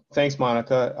 Thanks,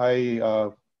 Monica. I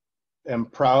am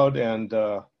proud and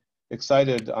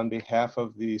excited on behalf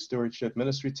of the stewardship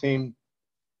ministry team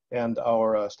and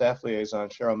our staff liaison,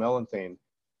 Cheryl Melanthane,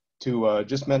 to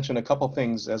just mention a couple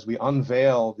things as we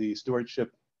unveil the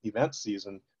stewardship event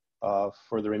season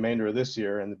for the remainder of this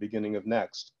year and the beginning of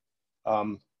next.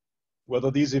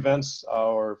 Whether these events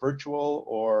are virtual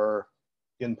or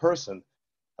in person,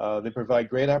 they provide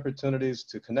great opportunities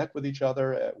to connect with each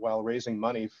other while raising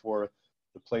money for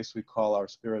the place we call our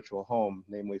spiritual home,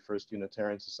 namely First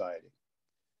Unitarian Society.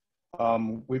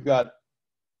 We've got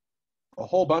a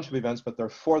whole bunch of events, but there are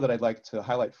 4 that I'd like to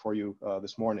highlight for you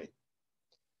this morning.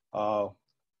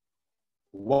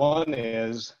 One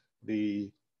is the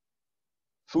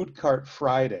Food Cart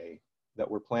Friday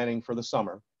that we're planning for the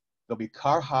summer. There'll be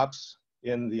car hops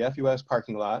in the FUS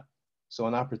parking lot, so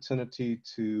an opportunity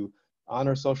to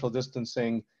honor social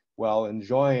distancing while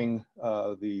enjoying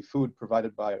the food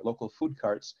provided by local food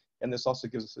carts. And this also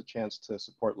gives us a chance to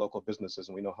support local businesses,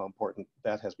 and we know how important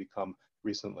that has become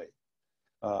recently.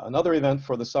 Another event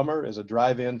for the summer is a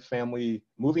drive-in family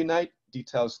movie night.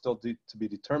 Details still to be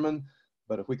determined,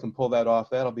 but if we can pull that off,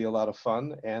 that'll be a lot of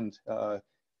fun. And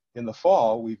in the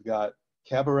fall, we've got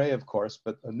cabaret, of course,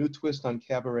 but a new twist on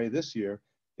cabaret this year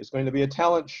is going to be a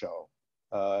talent show.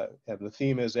 And the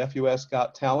theme is FUS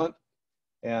Got Talent.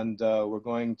 And we're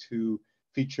going to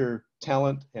feature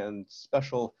talent and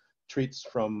special treats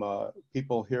from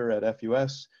people here at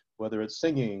FUS, whether it's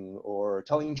singing or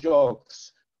telling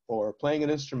jokes or playing an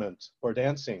instrument or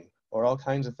dancing or all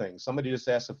kinds of things. Somebody just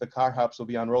asked if the car hops will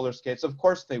be on roller skates. Of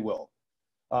course they will,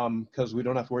 because we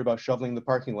don't have to worry about shoveling the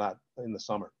parking lot in the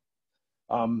summer.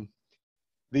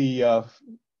 The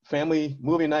family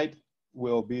movie night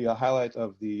will be a highlight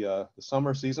of the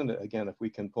summer season, again, if we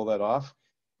can pull that off.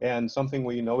 And something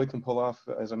we know we can pull off,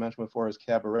 as I mentioned before, is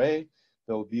cabaret.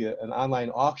 There'll be an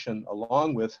online auction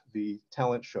along with the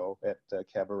talent show at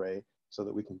cabaret so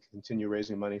that we can continue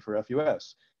raising money for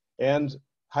FUS. And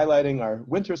highlighting our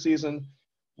winter season,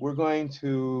 we're going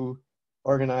to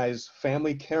organize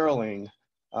family caroling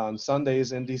on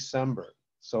Sundays in December.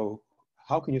 So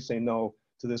how can you say no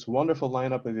to this wonderful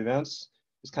lineup of events?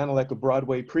 It's kind of like a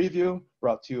Broadway preview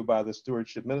brought to you by the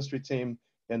Stewardship Ministry team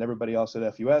and everybody else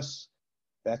at FUS.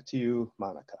 Back to you,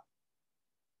 Monica.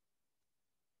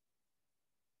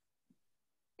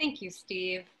 Thank you,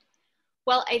 Steve.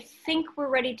 Well, I think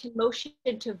we're ready to motion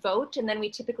to vote, and then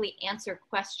we typically answer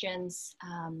questions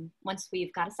once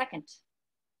we've got a second.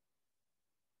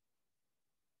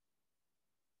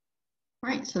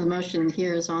 All right, so the motion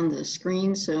here is on the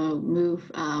screen. So we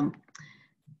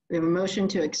have a motion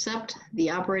to accept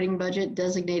the operating budget,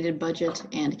 designated budget,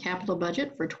 and capital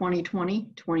budget for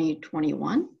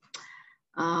 2020-2021.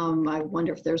 I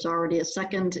wonder if there's already a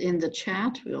second in the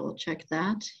chat. We'll check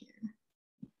that here.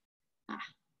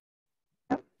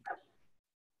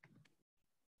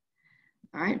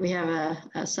 All right, we have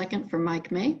a second from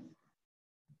Mike May.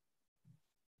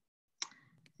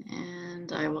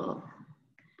 And I will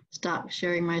stop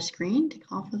sharing my screen to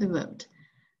call for the vote.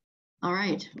 All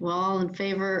right, well, all in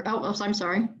favor, oh, I'm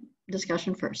sorry,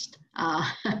 discussion first.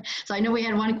 So I know we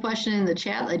had one question in the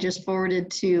chat I just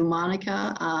forwarded to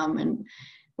Monica, and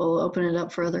we'll open it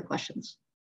up for other questions.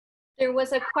 There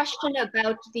was a question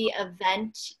about the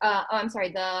event,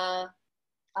 the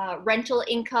rental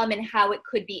income and how it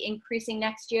could be increasing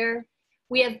next year.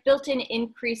 We have built-in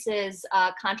increases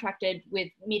contracted with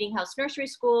Meeting House Nursery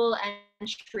School and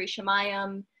Shri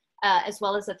Shamayam, as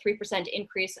well as a 3%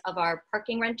 increase of our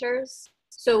parking renters.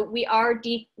 So we are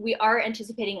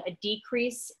anticipating a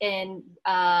decrease in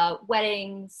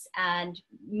weddings and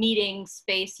meeting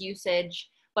space usage,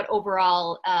 but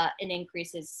overall an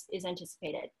increase is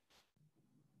anticipated.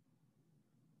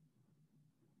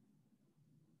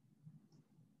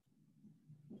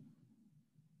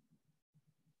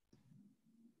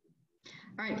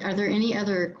 All right, are there any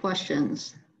other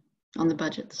questions on the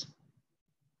budgets?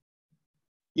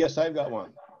 Yes, I've got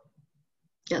one.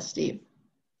 Yes, Steve,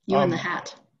 you in the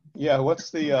hat. Yeah,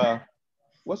 what's the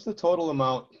total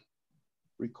amount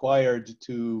required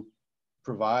to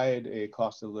provide a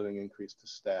cost of living increase to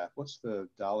staff? What's the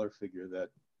dollar figure that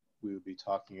we would be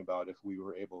talking about if we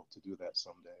were able to do that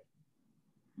someday?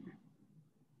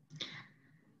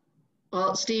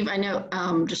 Well, Steve, I know,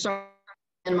 just sorry,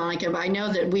 and Monica, but I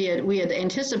know that we had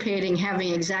anticipating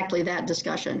having exactly that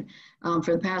discussion.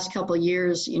 For the past couple of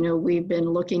years, we've been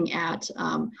looking at,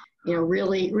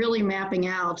 really mapping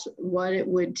out what it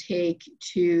would take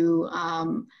to,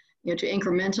 to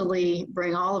incrementally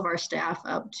bring all of our staff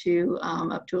up to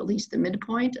at least the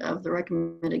midpoint of the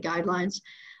recommended guidelines.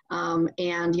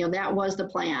 That was the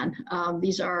plan.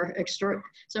 These are extra.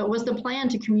 So it was the plan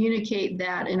to communicate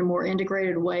that in a more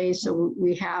integrated way. So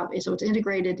it's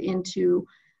integrated into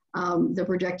the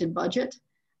projected budget.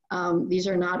 These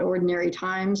are not ordinary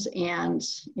times, and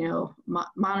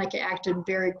Monica acted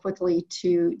very quickly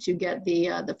to get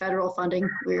the federal funding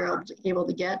we were able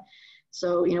to get.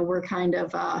 So we're kind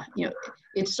of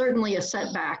it's certainly a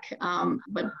setback,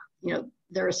 but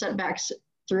there are setbacks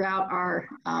throughout our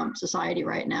society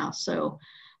right now. So,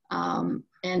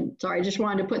 and sorry, I just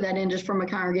wanted to put that in just from a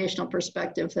congregational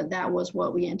perspective, that was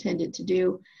what we intended to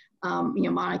do.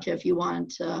 Monica, if you wanted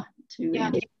to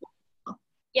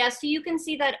Yeah, so you can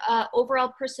see that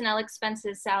overall personnel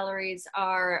expenses salaries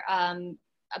are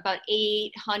about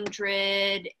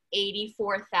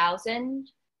 $884,000.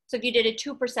 So if you did a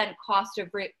 2% cost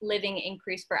of living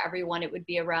increase for everyone, it would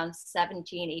be around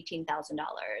 $18,000.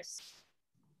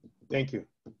 Thank you.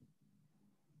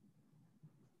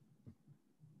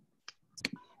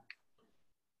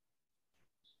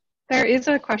 There is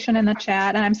a question in the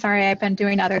chat, and I'm sorry, I've been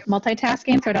doing other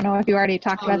multitasking, so I don't know if you already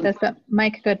talked about this, but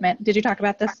Mike Goodman, did you talk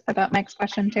about this, about Mike's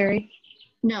question, Terry?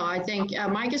 No, I think,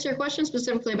 Mike, is your question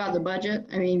specifically about the budget?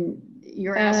 I mean,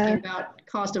 you're asking about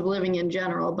cost of living in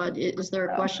general, but is there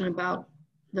a question about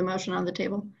the motion on the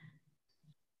table?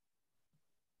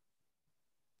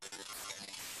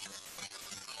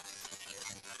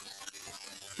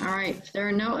 All right, if there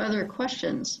are no other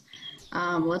questions,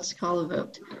 let's call a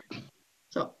vote.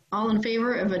 So all in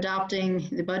favor of adopting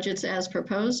the budgets as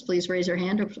proposed, please raise your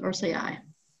hand or say aye.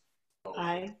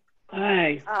 Aye.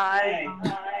 Aye. Aye.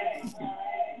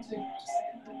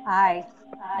 Aye.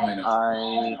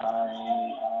 Aye.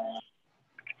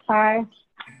 Aye.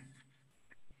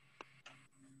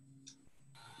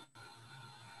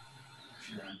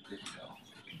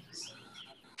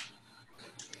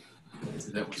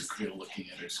 That was Creel looking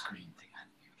at her screen.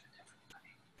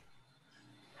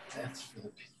 That's for the.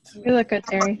 You look good,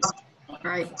 Terry. All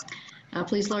right,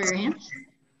 please lower your hands.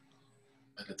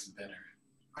 But it's better.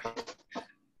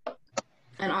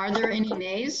 And are there any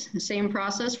nays? The same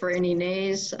process for any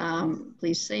nays.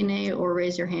 Please say nay or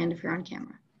raise your hand if you're on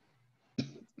camera.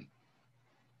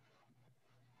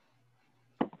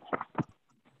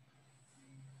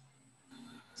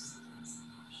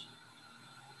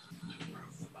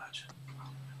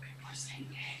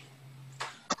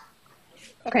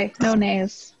 Okay, no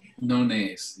nays. No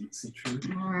nays.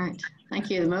 All right, thank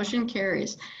you. The motion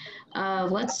carries.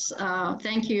 Let's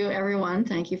thank you, everyone.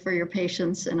 Thank you for your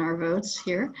patience in our votes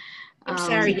here. I'm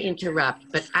sorry to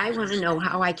interrupt, but I want to know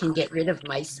how I can get rid of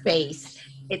my space.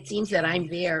 It seems that I'm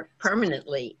there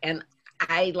permanently, and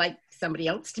I like somebody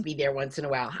else to be there once in a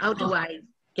while. How do I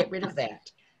get rid of that?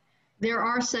 There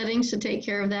are settings to take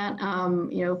care of that.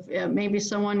 Maybe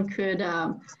someone could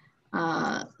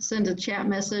send a chat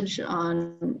message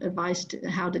on advice to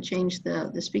how to change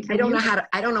the speaker. I don't know how to.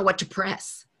 I don't know what to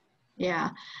press.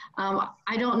 Yeah,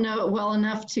 I don't know it well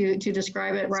enough to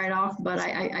describe it right off, but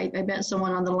I bet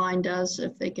someone on the line does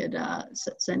if they could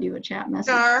send you a chat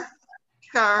message.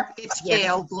 Car, it's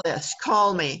Gail Bliss.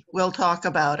 Call me. We'll talk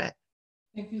about it.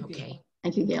 Thank you, Gail. Okay.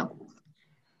 Thank you, Gail.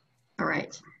 All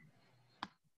right.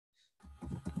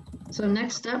 So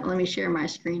next up, let me share my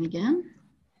screen again.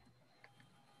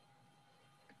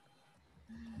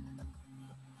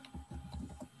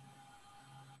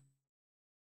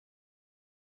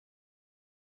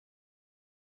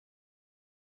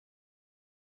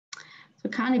 So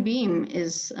Connie Beam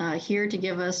is here to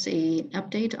give us an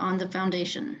update on the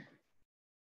foundation.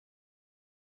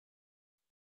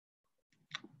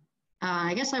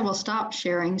 I guess I will stop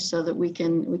sharing so that we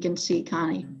can see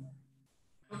Connie.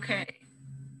 Okay.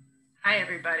 Hi,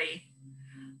 everybody.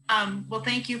 Well,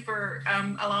 thank you for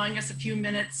allowing us a few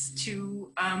minutes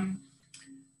to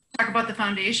talk about the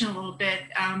foundation a little bit.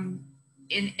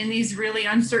 In these really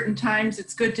uncertain times,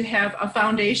 it's good to have a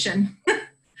foundation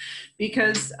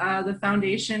because the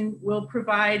foundation will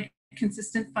provide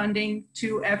consistent funding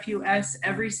to FUS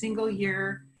every single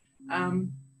year.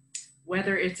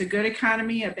 Whether it's a good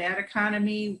economy, a bad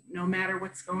economy, no matter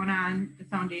what's going on, the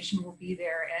foundation will be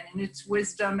there. And in its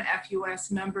wisdom,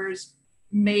 FUS members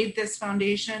made this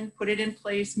foundation, put it in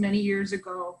place many years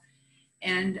ago.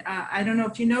 And I don't know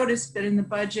if you noticed, but in the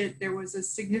budget, there was a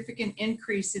significant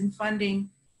increase in funding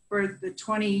for the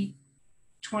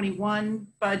 2021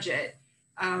 budget.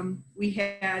 we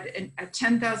had a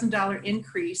 $10,000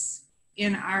 increase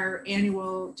in our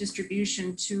annual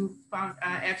distribution to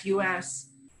FUS,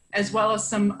 as well as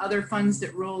some other funds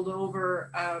that rolled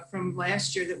over from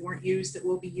last year that weren't used that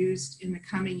will be used in the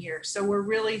coming year. So we're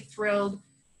really thrilled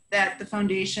that the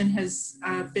foundation has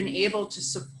been able to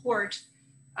support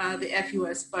the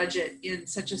FUS budget in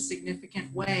such a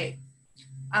significant way.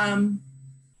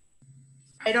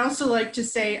 I'd also like to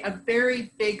say a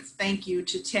very big thank you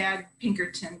to Tad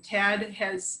Pinkerton. Tad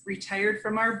has retired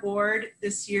from our board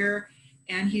this year,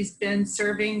 and he's been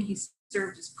serving. He's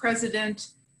served as president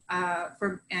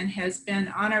and has been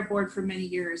on our board for many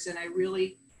years. And I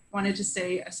really wanted to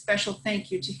say a special thank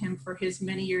you to him for his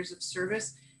many years of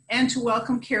service, and to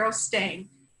welcome Carol Stang.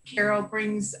 Carol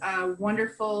brings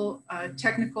wonderful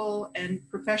technical and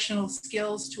professional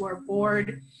skills to our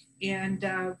board, and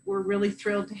we're really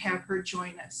thrilled to have her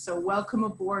join us. So welcome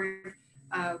aboard,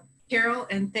 Carol,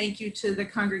 and thank you to the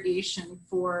congregation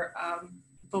for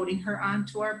voting her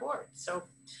onto our board. So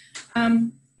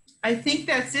I think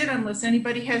that's it, unless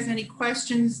anybody has any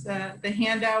questions. The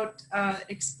handout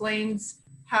explains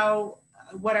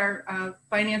what our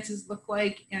finances look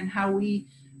like and how we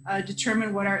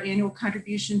determine what our annual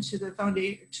contribution to the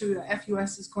foundation, to the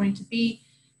FUS, is going to be.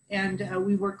 And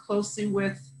we work closely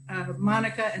with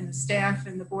Monica and the staff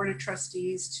and the board of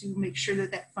trustees to make sure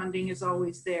that that funding is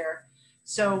always there.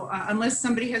 So unless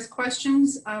somebody has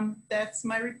questions, that's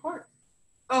my report.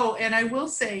 Oh, and I will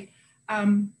say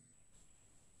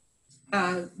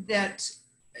that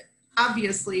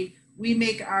obviously we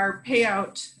make our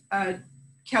payout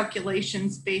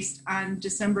calculations based on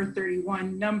December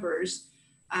 31 numbers.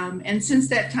 And since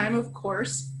that time, of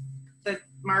course, the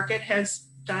market has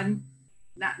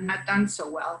not done so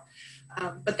well.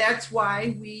 But that's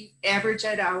why we average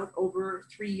it out over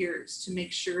 3 years to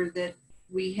make sure that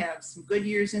we have some good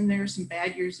years in there, some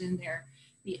bad years in there.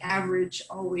 The average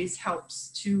always helps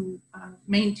to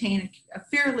maintain a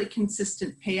fairly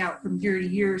consistent payout from year to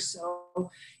year, so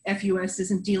FUS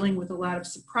isn't dealing with a lot of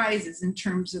surprises in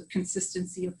terms of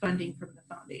consistency of funding from the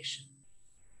foundation.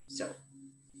 So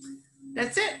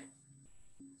that's it.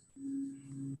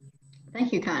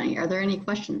 Thank you, Connie. Are there any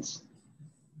questions?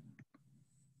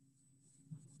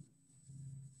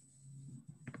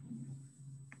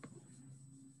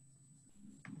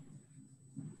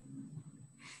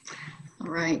 All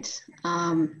right.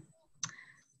 I'm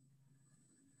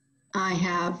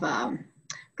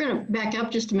going to back up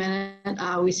just a minute.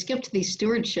 We skipped the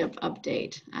stewardship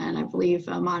update, and I believe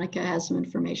Monica has some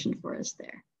information for us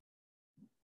there.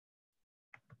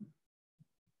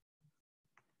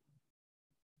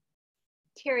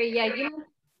 Terry, yeah, you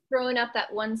throwing up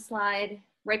that one slide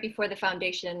right before the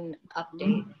foundation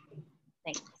update.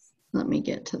 Thanks. Let me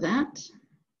get to that.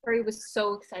 Terry was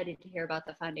so excited to hear about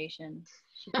the foundation.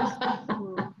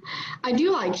 I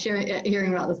do like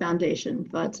hearing about the foundation,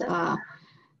 but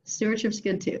stewardship's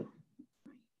good too.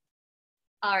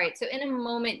 All right, so in a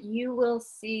moment, you will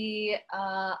see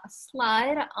a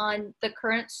slide on the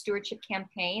current stewardship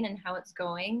campaign and how it's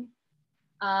going.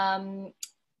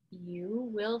 You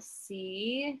will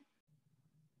see,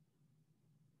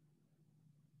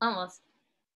 almost.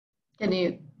 Can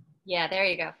you? Yeah, there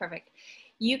you go, perfect.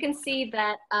 You can see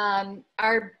that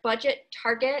our budget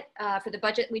target for the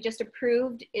budget we just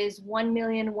approved is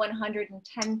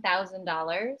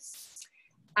 $1,110,000.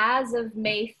 As of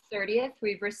May 30th,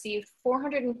 we've received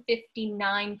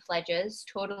 459 pledges,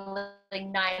 totaling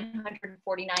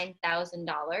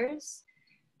 $949,000.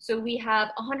 So we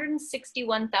have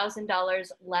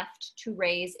 $161,000 left to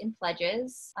raise in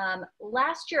pledges.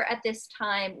 Last year at this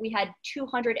time, we had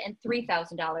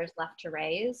 $203,000 left to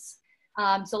raise.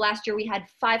 So last year we had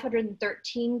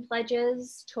 513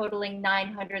 pledges, totaling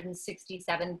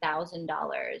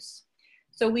 $967,000.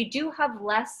 So we do have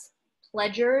less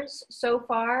pledgers so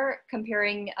far,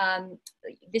 comparing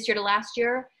this year to last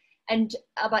year, and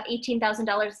about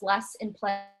 $18,000 less in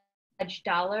pledge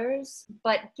dollars.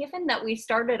 But given that we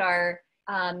started our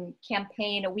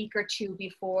campaign a week or two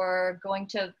before going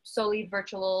to solely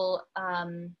virtual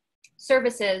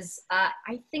services,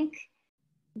 I think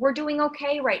we're doing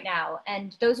okay right now.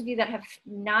 And those of you that have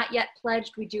not yet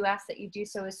pledged, we do ask that you do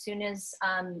so as soon as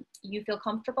you feel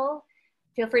comfortable.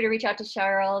 Feel free to reach out to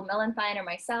Cheryl Mellenfine or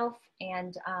myself,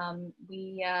 and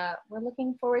we're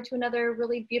looking forward to another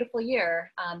really beautiful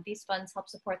year. These funds help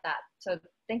support that. So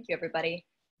thank you, everybody.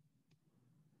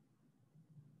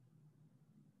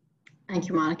 Thank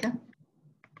you, Monica.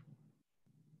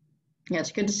 Yeah,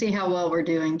 it's good to see how well we're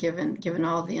doing given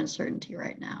all the uncertainty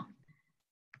right now.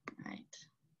 All right.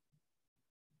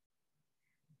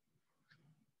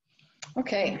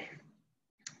 Okay.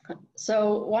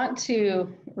 So want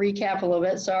to recap a little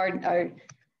bit. So our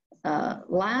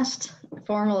last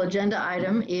formal agenda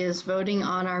item is voting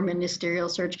on our ministerial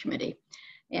search committee.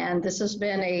 And this has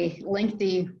been a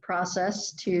lengthy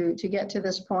process to get to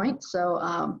this point.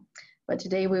 So, but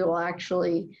today we will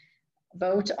actually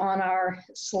vote on our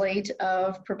slate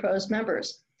of proposed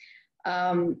members.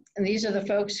 And these are the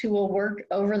folks who will work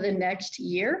over the next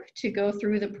year to go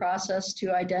through the process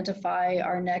to identify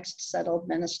our next settled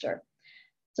minister.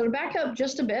 So to back up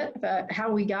just a bit about how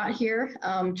we got here,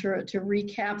 to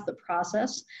recap the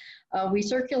process, we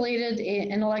circulated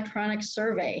an electronic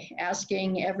survey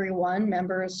asking everyone,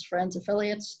 members, friends,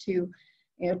 affiliates, to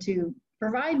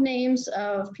provide names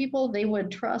of people they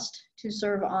would trust to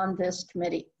serve on this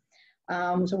committee.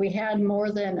 So we had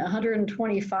more than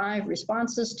 125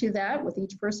 responses to that, with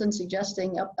each person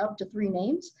suggesting up to 3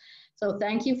 names. So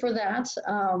thank you for that.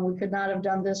 We could not have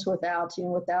done this without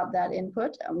that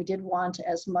input. We did want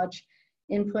as much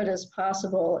input as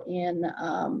possible in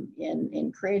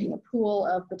creating a pool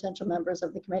of potential members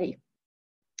of the committee.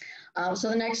 So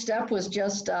the next step was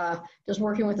just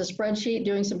working with a spreadsheet,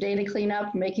 doing some data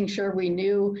cleanup, making sure we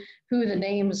knew who the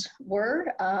names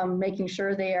were, making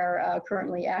sure they are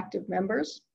currently active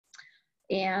members,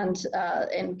 and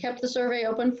kept the survey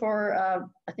open for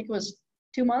I think it was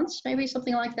 2 months, maybe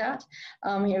something like that.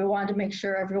 We wanted to make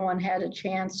sure everyone had a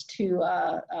chance to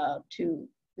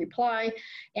reply,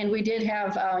 and we did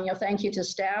have thank you to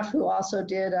staff who also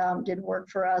did work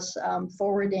for us,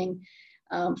 forwarding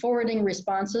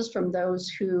responses from those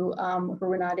who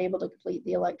were not able to complete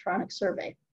the electronic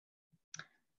survey.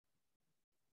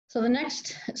 So the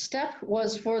next step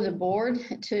was for the board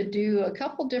to do a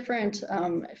couple different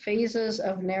phases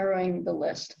of narrowing the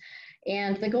list.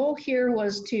 And the goal here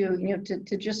was to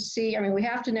just see, I mean, we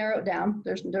have to narrow it down.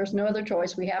 There's no other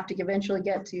choice. We have to eventually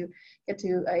get to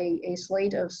a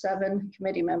slate of 7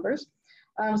 committee members.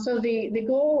 So the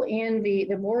goal in the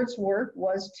board's work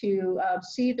was to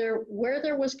see where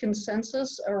there was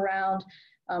consensus around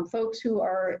folks who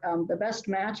are the best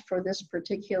match for this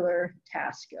particular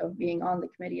task of being on the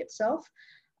committee itself,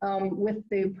 with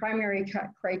the primary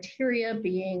criteria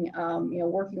being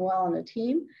working well on a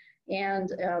team,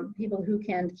 and people who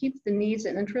can keep the needs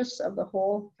and interests of the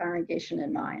whole congregation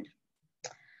in mind.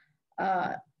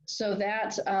 So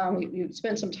that we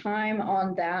spent some time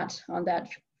on that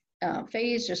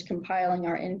phase, just compiling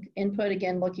our input,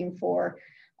 again, looking for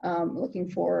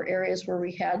areas where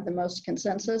we had the most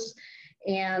consensus,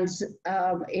 and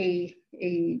a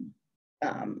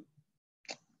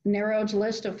narrowed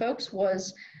list of folks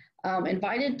was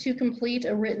invited to complete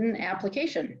a written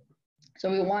application. So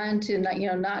we wanted to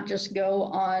not just go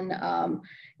on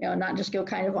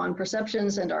kind of on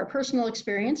perceptions and our personal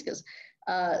experience, because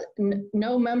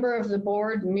no member of the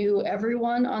board knew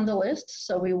everyone on the list.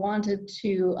 So we wanted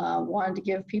to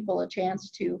give people a chance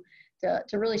to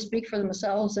really speak for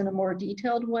themselves in a more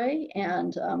detailed way,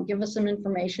 and give us some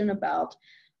information about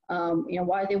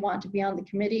why they want to be on the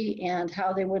committee and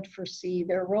how they would foresee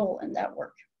their role in that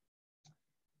work.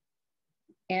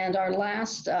 And our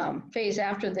last phase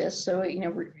after this, so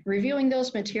reviewing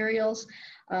those materials,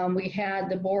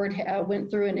 the board went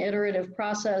through an iterative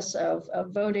process of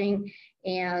voting,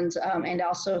 and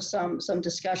also some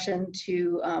discussion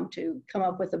to come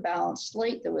up with a balanced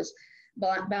slate that was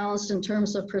balanced in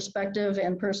terms of perspective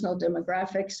and personal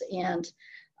demographics and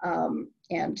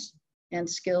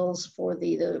skills for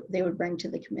they would bring to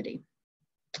the committee.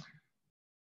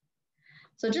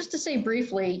 So just to say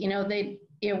briefly,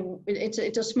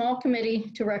 it's a small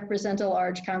committee to represent a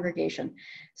large congregation.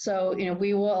 So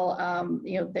we will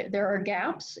there are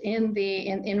gaps in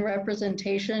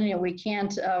representation. We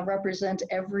can't represent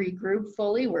every group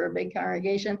fully. We're a big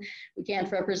congregation. We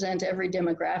can't represent every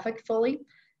demographic fully.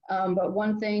 But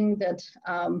one thing that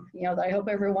that I hope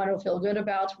everyone will feel good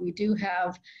about, we do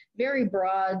have very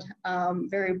broad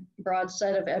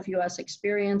set of FUS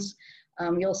experience.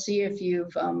 You'll see if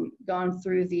you've gone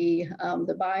through the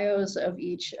bios of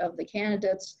each of the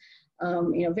candidates,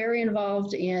 very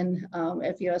involved in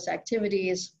FUS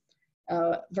activities,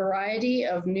 variety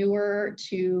of newer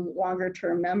to longer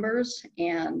term members,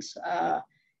 and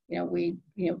we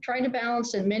try to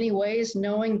balance in many ways,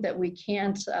 knowing that we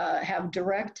can't have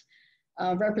direct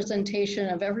representation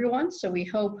of everyone. So we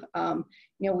hope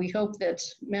that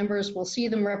members will see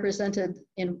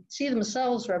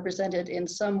themselves represented in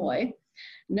some way,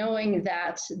 knowing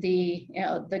that the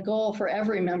goal for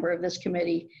every member of this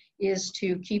committee is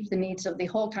to keep the needs of the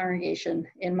whole congregation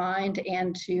in mind,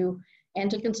 and to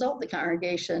consult the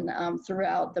congregation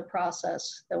throughout the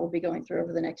process that we'll be going through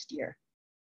over the next year.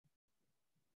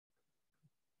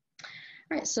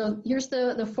 All right, so here's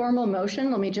the formal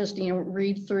motion. Let me just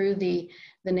read through the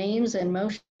names and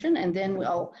motion, and then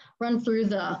we'll run through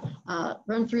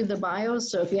the bios.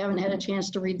 So if you haven't had a chance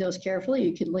to read those carefully,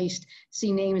 you can at least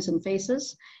see names and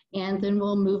faces, and then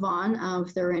we'll move on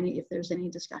if there's any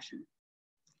discussion.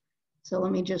 So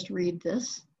let me just read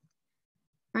this.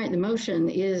 All right, the motion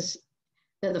is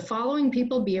that the following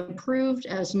people be approved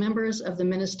as members of the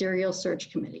Ministerial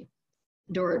Search Committee: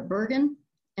 Dorrit Bergen,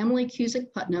 Emily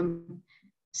Cusick Putnam,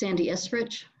 Sandy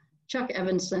Esrich, Chuck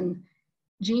Evanson,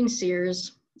 Jean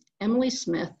Sears, Emily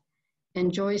Smith, and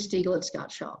Joy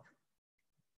Stieglitz-Gottschalk.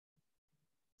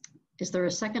 Is there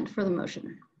a second for the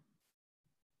motion?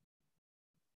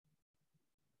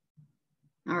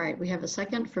 All right, we have a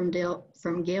second from Gail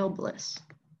Bliss.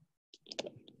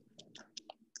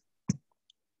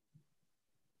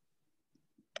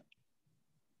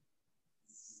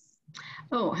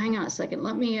 Oh, hang on a second.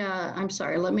 Let me, I'm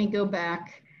sorry, let me go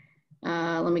back.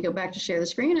 Let me go back to share the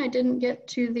screen. I didn't get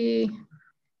to the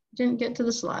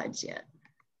slides yet.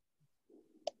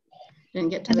 Didn't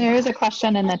get to and there is a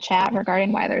question in the chat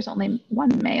regarding why there's only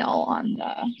one male on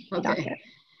the docket.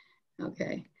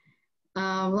 Okay.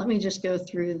 Let me just go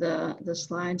through the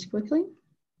slides quickly.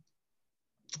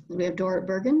 We have Dorrit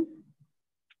Bergen,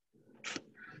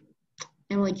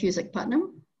 Emily Cusick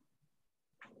Putnam,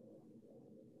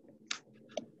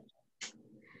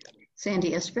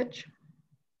 Sandy Esrich,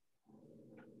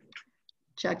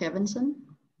 Chuck Evanson,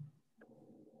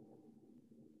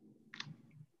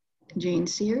 Jane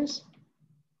Sears,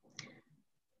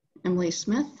 Emily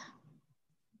Smith,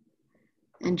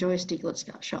 and Joy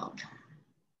Stieglitz-Gottschalk.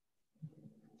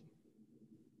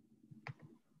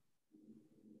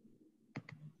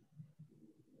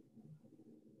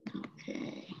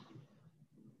 Okay.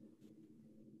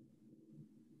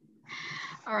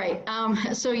 All right,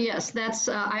 so yes, that's,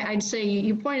 I'd say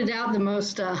you pointed out the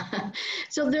most,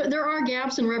 so there are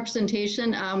gaps in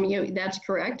representation. That's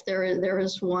correct. There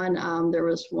is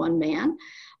one man.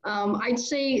 I'd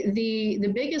say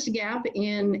the biggest gap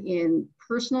in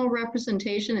personal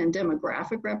representation and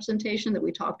demographic representation that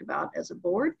we talked about as a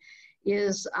board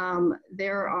is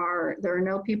there are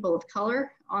no people of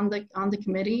color on the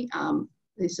committee. At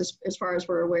least as far as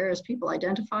we're aware, as people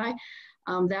identify.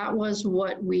 That was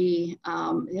what we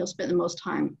spent the most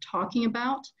time talking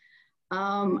about.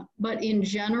 But in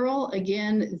general,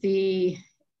 again, the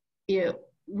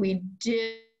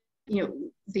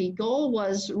goal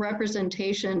was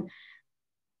representation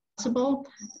possible,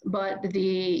 but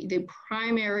the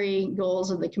primary goals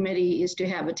of the committee is to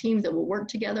have a team that will work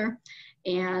together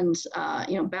and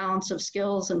balance of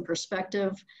skills and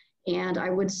perspective. And I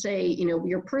would say,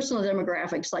 your personal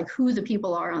demographics, like who the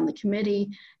people are on the committee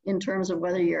in terms of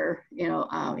whether you're,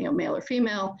 male or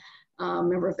female,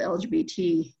 member of the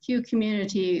LGBTQ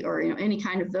community, or, any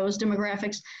kind of those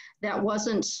demographics, that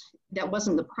wasn't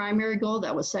the primary goal,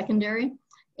 that was secondary.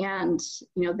 And,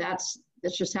 that's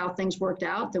just how things worked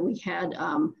out, that we had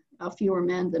fewer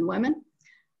men than women.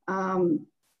 And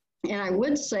I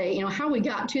would say, how we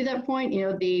got to that point,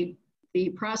 the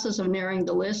process of narrowing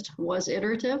the list was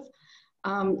iterative.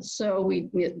 So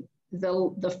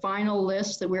the final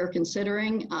list that we were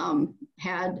considering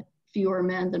had fewer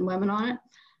men than women on it.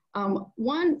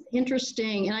 One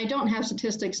interesting, and I don't have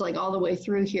statistics like all the way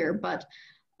through here, but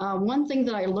one thing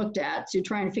that I looked at to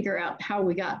try and figure out how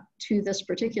we got to this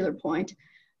particular point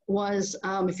was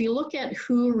if you look at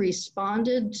who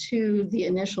responded to the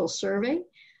initial survey, it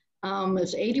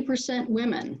was 80%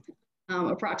 women,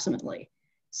 approximately.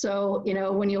 So,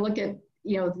 when you look at,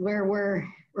 where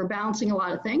we're balancing a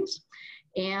lot of things,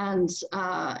 and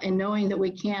knowing that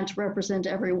we can't represent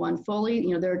everyone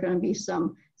fully, there are going to be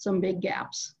some big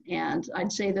gaps. And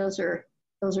I'd say those are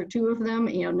two of them,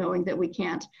 knowing that we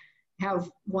can't have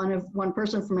one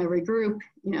person from every group,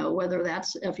 whether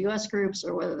that's FUS groups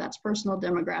or whether that's personal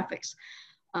demographics.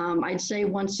 I'd say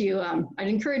I'd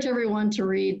encourage everyone to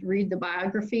read the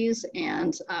biographies,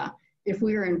 and if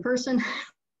we were in person,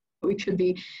 we could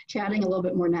be chatting a little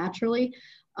bit more naturally.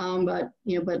 But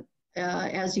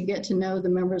as you get to know the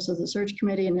members of the search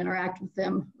committee and interact with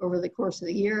them over the course of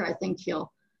the year, I think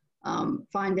you'll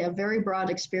find they have very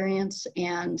broad experience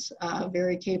and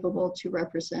very capable to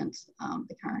represent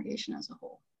the congregation as a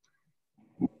whole.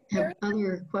 Have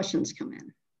other questions come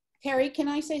in? Carrie, can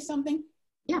I say something?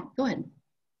 Yeah, go ahead.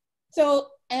 So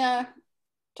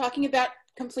talking about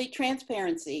complete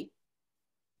transparency,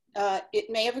 it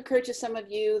may have occurred to some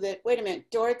of you that, wait a minute,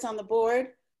 Dorrit's on the board.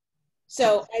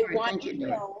 So I want you to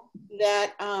know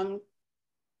that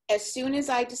as soon as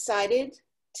I decided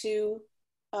to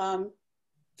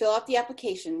fill out the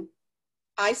application,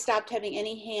 I stopped having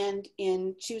any hand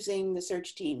in choosing the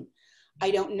search team.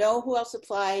 I don't know who else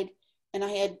applied, and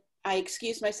I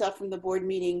excused myself from the board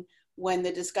meeting when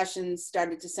the discussions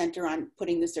started to center on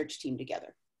putting the search team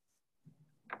together.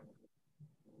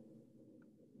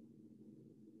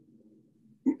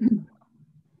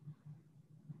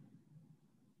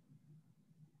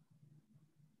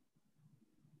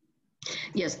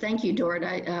 Yes, thank you, Dorit.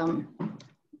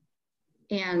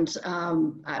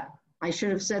 I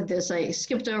should have said this. I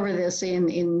skipped over this in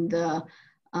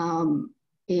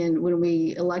when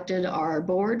we elected our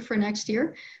board for next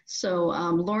year. So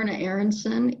Lorna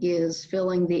Aronson is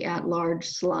filling the at-large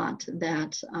slot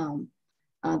that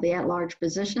the at-large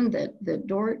position that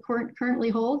Dorit currently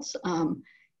holds.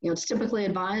 It's typically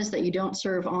advised that you don't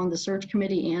serve on the search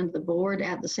committee and the board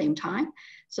at the same time.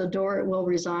 So Dorit will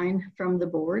resign from the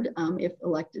board if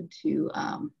elected to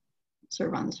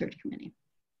serve on the search committee.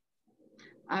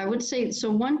 I would say,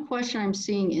 so one question I'm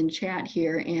seeing in chat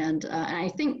here, and I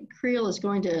think Creel is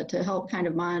going to help kind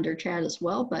of monitor chat as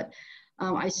well, but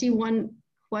I see one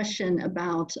question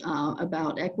about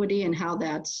equity and how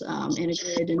that's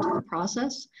integrated into the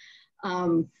process.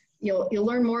 You'll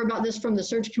learn more about this from the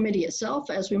search committee itself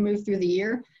as we move through the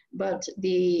year, but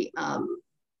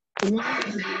one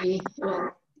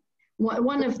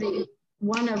of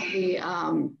the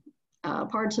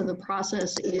parts of the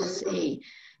process is a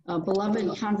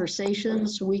Beloved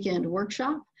Conversations weekend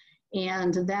workshop.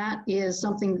 And that is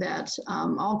something that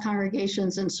all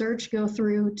congregations in search go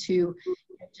through to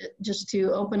just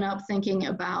to open up thinking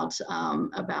about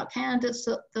candidates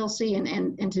that they'll see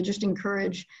and to just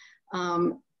encourage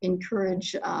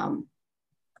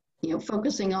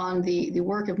focusing on the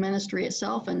work of ministry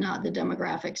itself and not the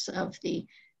demographics of the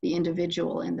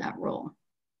individual in that role.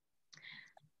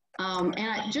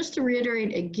 Just to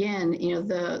reiterate again,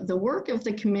 the work of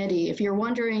the committee, if you're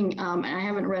wondering, and I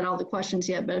haven't read all the questions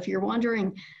yet, but if you're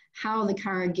wondering how the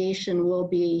congregation will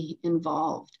be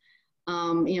involved,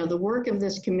 the work of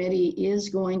this committee is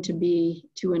going to be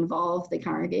to involve the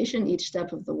congregation each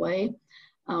step of the way.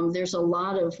 There's a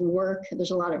lot of work,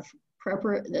 there's a lot of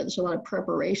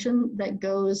preparation that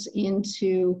goes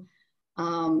into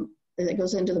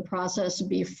the process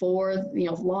before,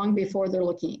 long before they're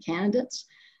looking at candidates.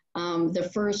 The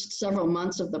first several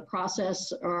months of the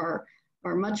process are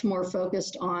much more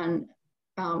focused on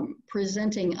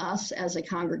presenting us as a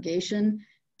congregation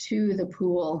to the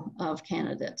pool of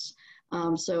candidates.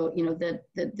 So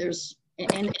that there's,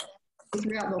 and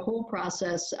throughout the whole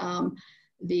process,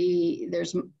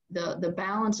 the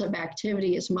balance of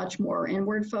activity is much more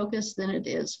inward focused than it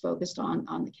is focused on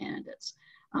the candidates.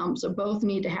 So both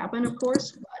need to happen, of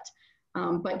course,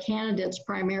 but candidates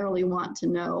primarily want to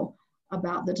know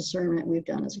about the discernment we've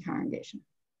done as a congregation.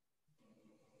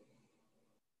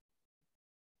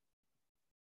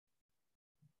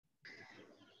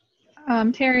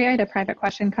 Terry, I had a private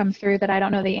question come through that I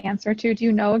don't know the answer to. Do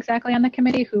you know exactly on the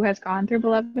committee who has gone through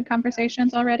Beloved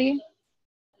Conversations already?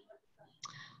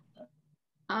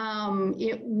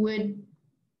 It would,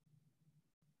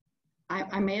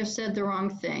 I may have said the wrong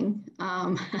thing.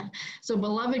 So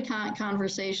Beloved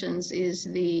Conversations is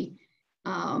the,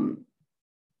 I'm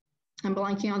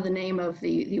blanking on the name of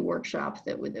the workshop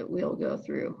that we'll go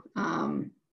through.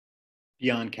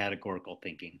 Beyond Categorical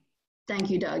Thinking. Thank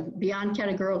you, Doug. Beyond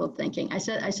Categorical Thinking. I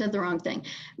said the wrong thing.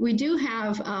 We do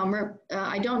have,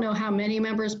 I don't know how many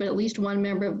members, but at least one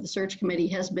member of the search committee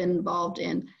has been involved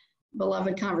in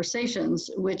Beloved Conversations,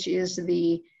 which is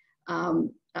the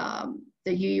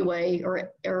UUA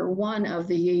or one of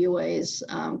the UUA's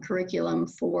curriculum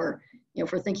for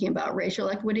thinking about racial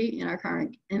equity in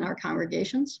our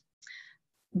congregations.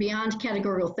 Beyond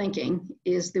Categorical Thinking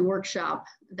is the workshop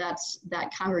that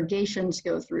congregations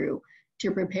go through to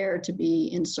prepare to be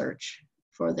in search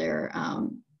for their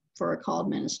for a called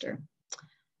minister.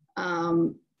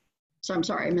 So I'm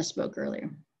sorry, I misspoke earlier.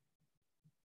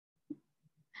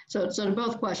 So to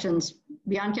both questions,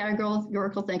 Beyond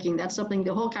Categorical Thinking, that's something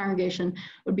the whole congregation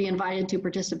would be invited to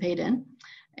participate in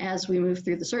as we move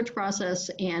through the search process,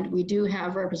 and we do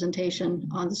have representation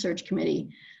on the search committee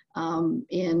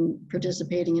in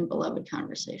participating in Beloved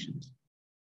Conversations.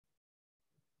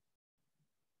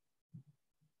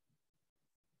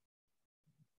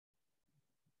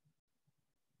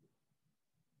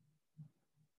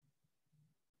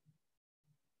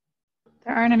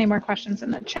 There aren't any more questions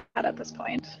in the chat at this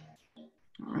point.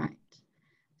 All right.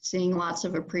 Seeing lots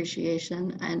of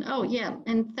appreciation, and oh yeah,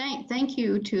 and thank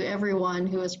you to everyone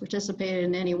who has participated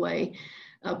in any way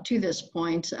up to this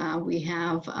point. We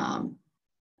have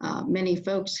many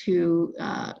folks who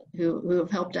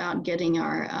have helped out getting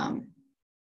our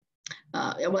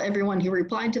well, everyone who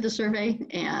replied to the survey,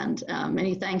 and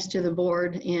many thanks to the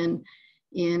board in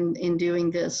in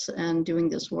doing this and doing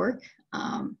this work.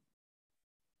 There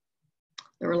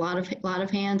were a lot of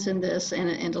hands in this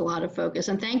and a lot of focus.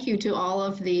 And thank you to all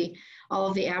of the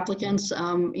applicants.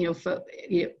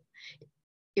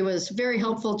 It was very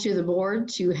helpful to the board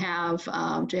to have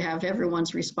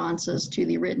everyone's responses to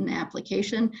the written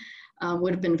application.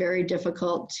 Would have been very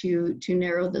difficult to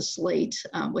narrow the slate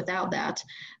without that.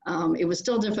 It was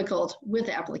still difficult with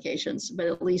applications, but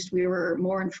at least we were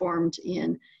more informed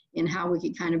in how we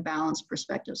could kind of balance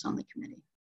perspectives on the committee.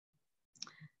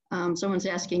 Someone's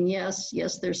asking, yes,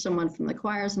 there's someone from the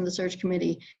choirs in the search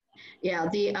committee. Yeah,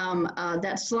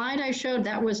 that slide I showed,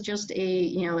 that was just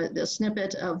the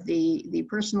snippet of the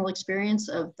personal experience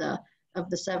of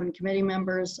the 7 committee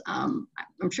members. I'm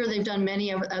sure they've done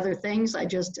many other things. I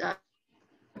just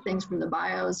things from the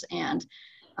bios, and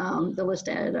the list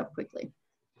added up quickly.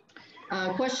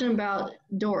 Question about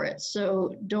Dorrit.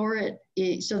 So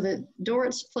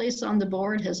Dorrit's place on the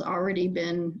board has already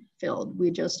been filled. We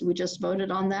just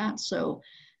voted on that. So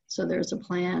there's a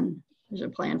plan. There's a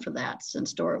plan for that,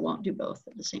 since Dorrit won't do both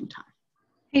at the same time.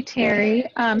 Hey, Terry.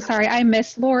 Sorry, I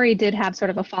missed. Lori did have sort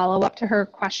of a follow-up to her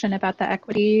question about the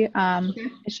equity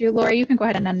issue. Lori, you can go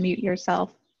ahead and unmute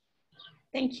yourself.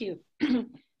 Thank you.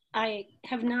 I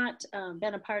have not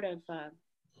been a part of the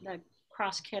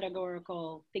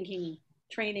cross-categorical thinking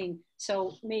training,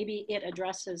 so maybe it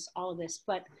addresses all of this.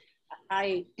 But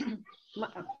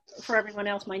for everyone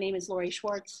else, my name is Lori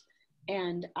Schwartz,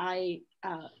 and I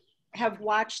have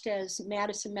watched as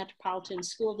Madison Metropolitan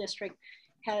School District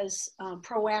has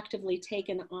proactively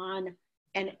taken on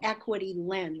an equity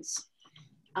lens.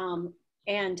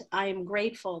 And I am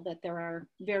grateful that there are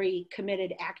very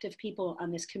committed, active people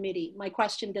on this committee. My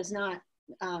question does not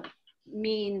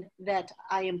mean that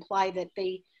I imply that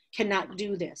they cannot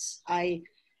do this. I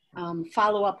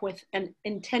follow up with an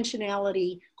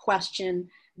intentionality question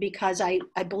because I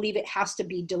believe it has to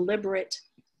be deliberate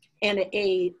and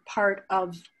a part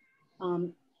of,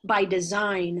 by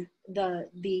design,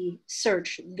 the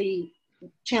search, the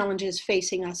challenges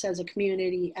facing us as a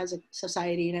community, as a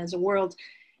society, and as a world.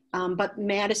 But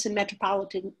Madison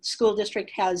Metropolitan School District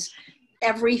has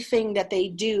everything that they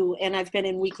do, and I've been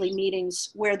in weekly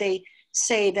meetings where they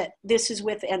say that this is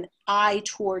with an eye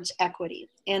towards equity.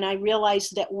 And I realize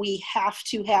that we have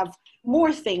to have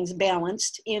more things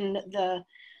balanced in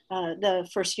the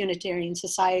First Unitarian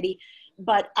Society,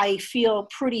 but I feel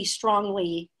pretty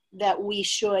strongly that we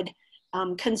should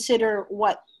consider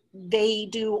what they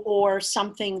do, or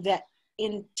something that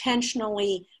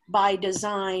intentionally by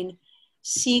design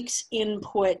seeks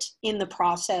input in the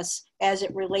process as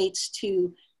it relates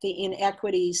to the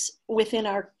inequities within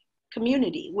our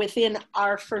community, within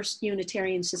our First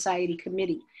Unitarian Society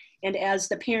committee. And as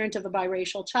the parent of a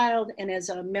biracial child and as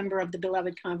a member of the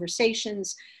Beloved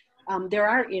Conversations, there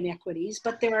are inequities,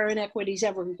 but there are inequities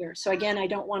everywhere. So again, I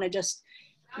don't want to just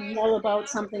yell about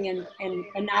something and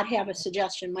not have a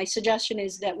suggestion. My suggestion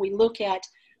is that we look at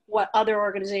what other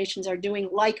organizations are doing,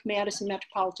 like Madison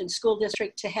Metropolitan School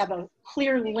District, to have a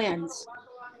clear lens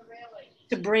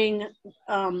to bring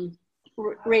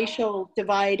racial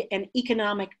divide and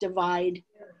economic divide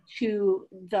to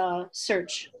the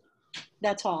search.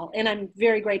 That's all. And I'm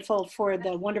very grateful for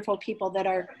the wonderful people that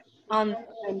are on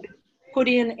and put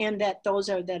in, and that those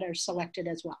are that are selected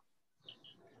as well.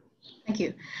 Thank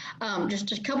you.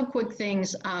 Just a couple quick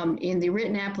things in the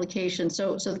written application.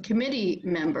 So the committee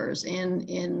members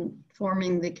in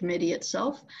forming the committee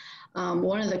itself,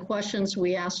 one of the questions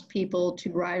we asked people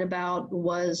to write about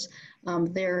was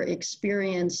their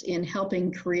experience in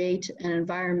helping create an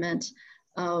environment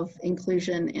of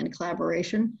inclusion and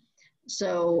collaboration.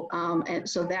 So and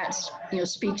so that's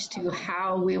speaks to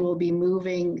how we will be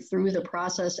moving through the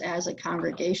process as a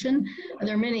congregation. And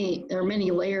there are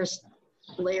many layers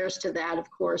to that, of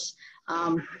course.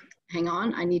 Hang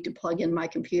on, I need to plug in my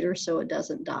computer so it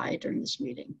doesn't die during this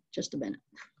meeting. Just a minute.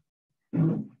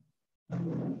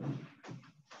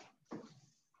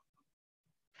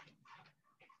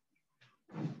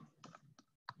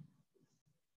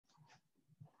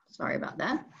 Sorry about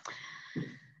that.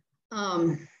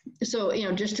 So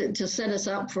just to set us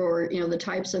up for the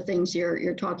types of things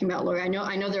you're talking about, Lori. I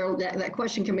know that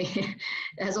question can be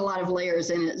has a lot of layers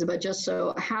in it, but just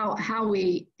so how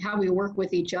we work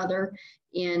with each other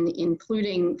in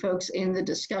including folks in the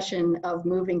discussion of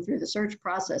moving through the search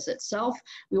process itself.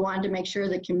 We wanted to make sure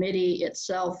the committee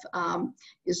itself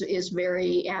is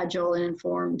very agile and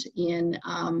informed in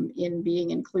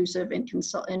being inclusive and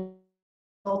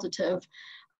consultative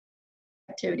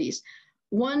activities.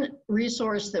 One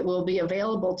resource that will be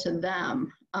available to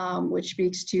them, which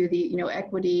speaks to the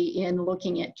equity in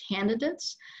looking at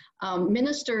candidates,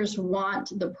 Ministers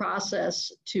want the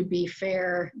process to be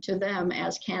fair to them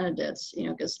as candidates,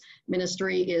 because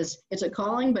ministry it's a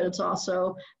calling, but it's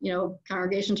also,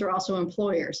 congregations are also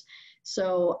employers.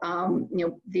 So,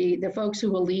 the folks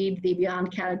who will lead the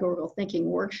Beyond Categorical Thinking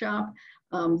workshop,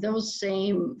 those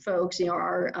same folks,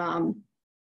 are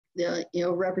the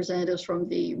representatives from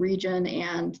the region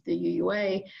and the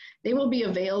UUA. They will be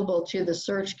available to the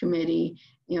search committee,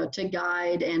 to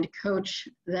guide and coach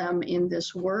them in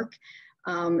this work.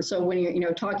 So when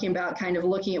you're talking about kind of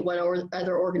looking at what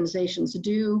other organizations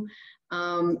do,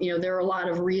 there are a lot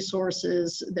of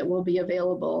resources that will be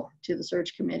available to the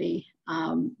search committee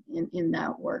in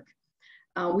that work.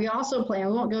 We also plan,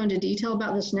 we won't go into detail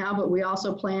about this now, but we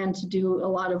also plan to do a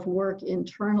lot of work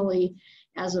internally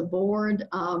as a board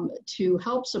to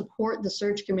help support the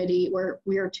search committee, where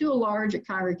we are too large a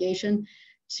congregation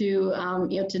to,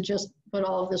 to just put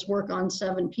all of this work on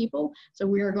 7 people. So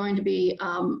we are going to be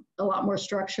a lot more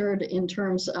structured in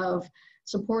terms of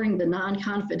supporting the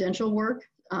non-confidential work.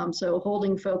 So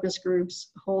holding focus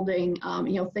groups, holding,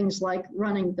 things like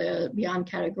running the Beyond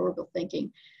Categorical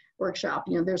Thinking workshop.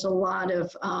 There's a lot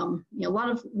of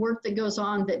work that goes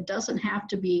on that doesn't have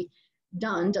to be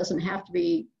done, doesn't have to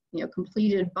be,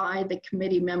 completed by the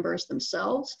committee members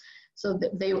themselves. So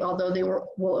that although they will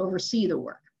oversee the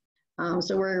work.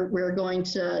 So we're going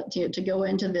to go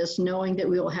into this knowing that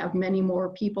we will have many more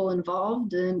people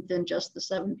involved than just the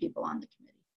 7 people on the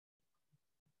committee.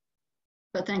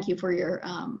 But thank you for your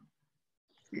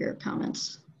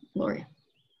comments, Lori.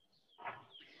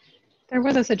 There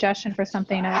was a suggestion for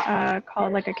something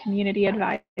called like a community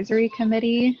advisory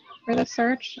committee for the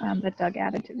search that Doug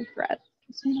added to the thread.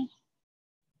 Just so you know.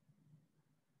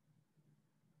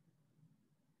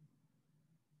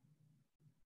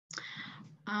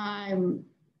 I'm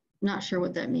not sure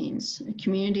what that means. A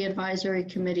community advisory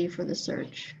committee for the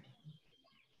search.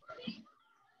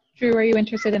 Drew, are you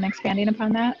interested in expanding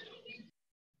upon that?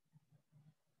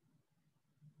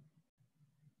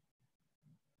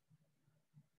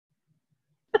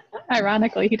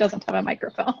 Ironically, he doesn't have a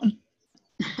microphone.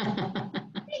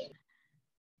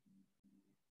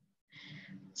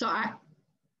 So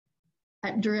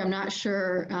Drew, I'm not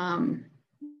sure.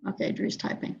 Okay, Drew's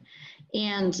typing.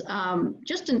 And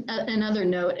just another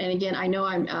note, and again, I know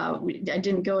I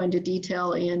didn't go into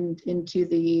detail into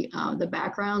the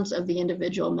backgrounds of the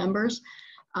individual members,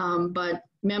 but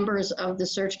members of the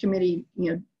search committee,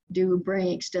 do bring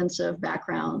extensive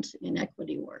background in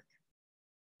equity work.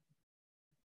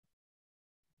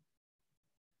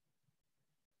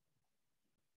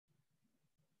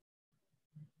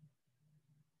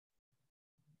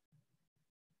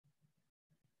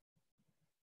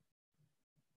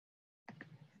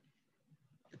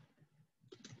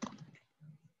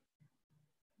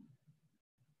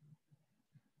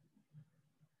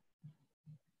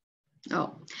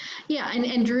 Oh, yeah,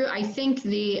 and Drew, I think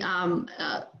the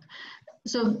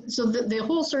the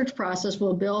whole search process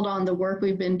will build on the work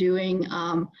we've been doing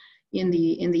in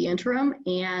the interim,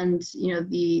 and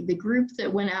the group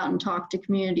that went out and talked to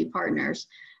community partners,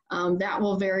 that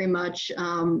will very much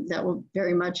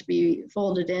be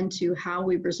folded into how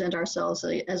we present ourselves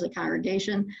as a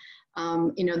congregation.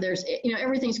 There's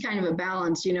everything's kind of a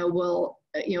balance.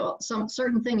 Some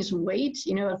certain things wait.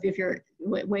 If you're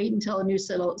wait until a new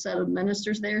set of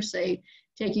ministers there, say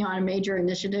taking on a major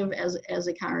initiative as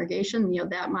a congregation,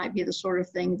 that might be the sort of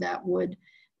thing that would,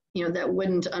 that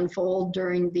wouldn't unfold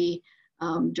during the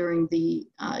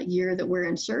year that we're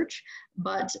in search.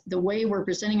 But the way we're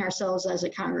presenting ourselves as a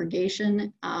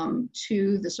congregation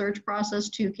to the search process,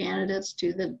 to candidates,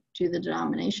 to the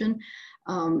denomination,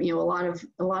 a lot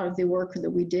of the work that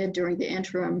we did during the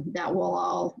interim, that will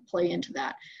all play into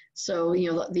that. So,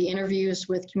 the interviews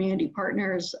with community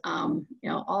partners,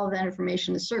 all of that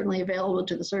information is certainly available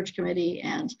to the search committee,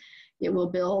 and they will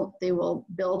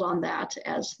build on that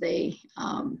as they,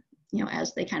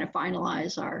 as they kind of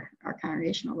finalize our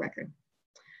congregational record.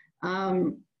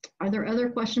 Are there other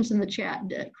questions in the chat?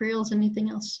 Creoles, anything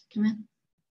else come in?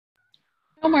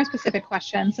 No more specific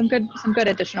questions. Some good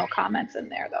additional comments in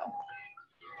there though.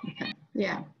 Okay.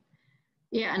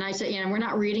 Yeah, and I say, we're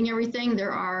not reading everything.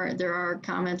 There are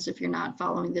comments. If you're not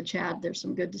following the chat, there's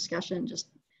some good discussion, just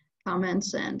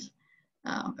comments and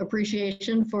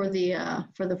appreciation for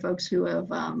the folks who have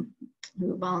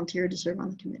volunteered to serve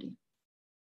on the committee.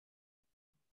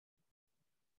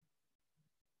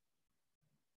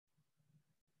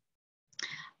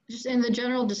 Just in the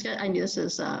general discussion, I knew this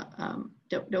is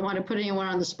don't want to put anyone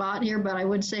on the spot here, but I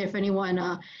would say if any one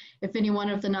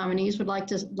of the nominees would like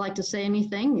to say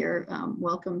anything, you're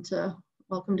welcome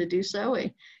to do so.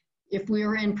 If we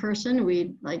were in person,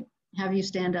 we'd have you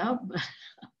stand up.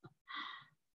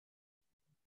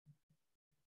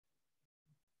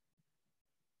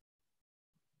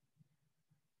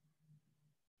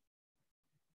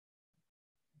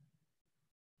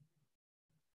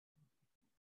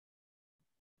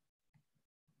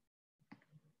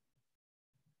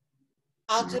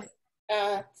 I'll just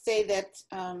say that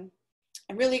I'm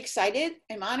really excited.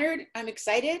 I'm honored. I'm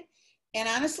excited. And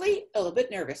honestly, a little bit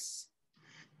nervous.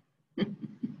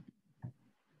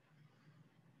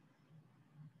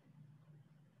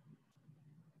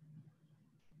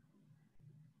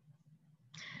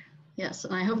 Yes,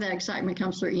 and I hope that excitement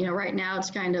comes through. You know, right now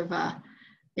it's kind of,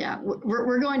 yeah,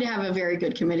 we're going to have a very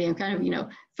good committee. I'm kind of, you know,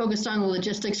 focused on the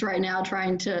logistics right now,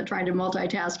 trying to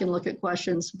multitask and look at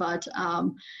questions. But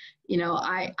you know,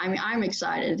 I'm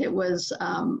excited. It was,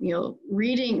 you know,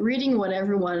 reading what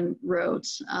everyone wrote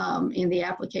in the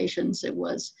applications. It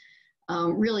was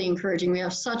really encouraging. We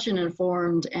have such an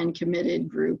informed and committed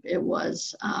group. It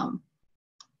was, well,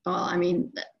 I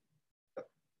mean,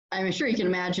 I'm sure you can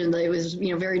imagine that it was,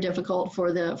 you know, very difficult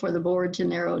for the board to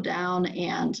narrow down.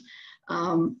 And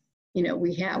you know,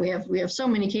 we have so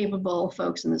many capable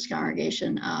folks in this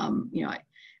congregation. You know,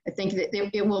 I think that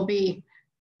it will be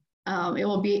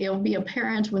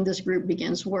apparent when this group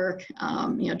begins work,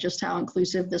 you know, just how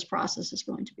inclusive this process is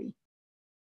going to be.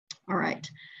 All right.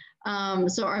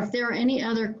 So if there are any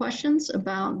other questions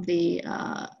about the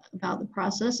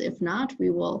process, if not, we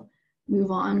will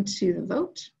move on to the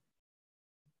vote.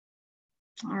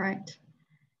 All right.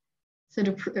 So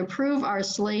to approve our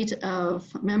slate of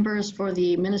members for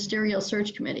the Ministerial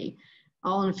Search Committee,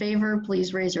 all in favor,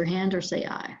 please raise your hand or say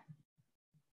aye.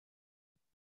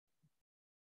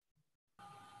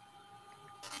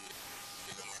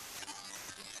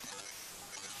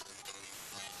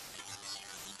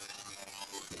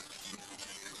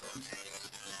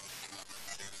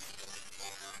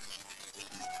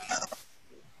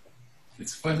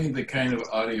 It's funny the kind of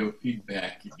audio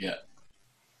feedback you get.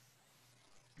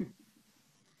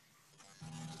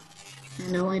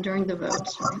 And only during the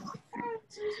votes, right?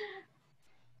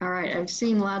 All right, I've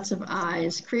seen lots of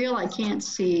ayes. Creel, I can't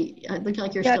see. It looks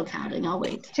like you're still counting. I'll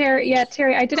wait. Terry,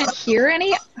 I didn't hear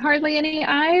hardly any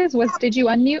ayes. Did you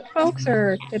unmute folks,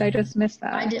 or did I just miss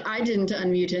that? I didn't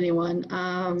unmute anyone.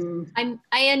 I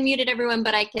unmuted everyone,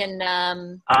 but I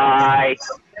can. Aye.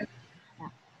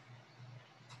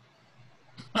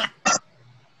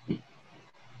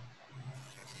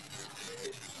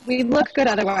 We look good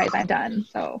otherwise. I'm done.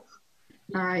 So.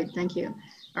 All right, thank you.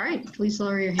 All right, please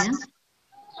lower your hands.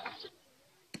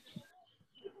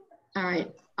 All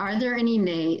right, are there any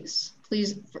nays?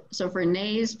 Please, so for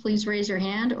nays, please raise your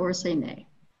hand or say nay.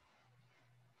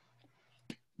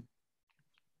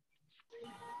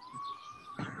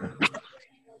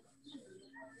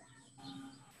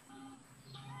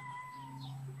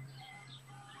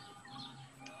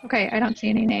 Okay, I don't see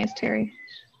any nays, Terry.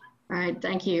 All right,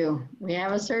 thank you. We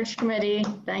have a search committee.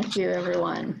 Thank you,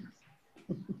 everyone.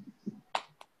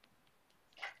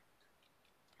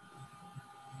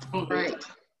 Oh, right.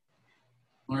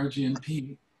 Margie and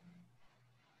Pete.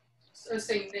 So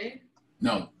saying nay?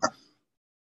 No.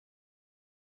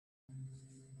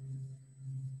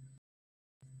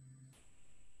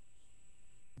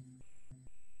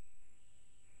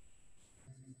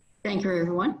 Thank you,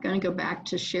 everyone. Going to go back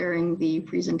to sharing the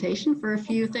presentation for a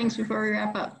few things before we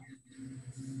wrap up.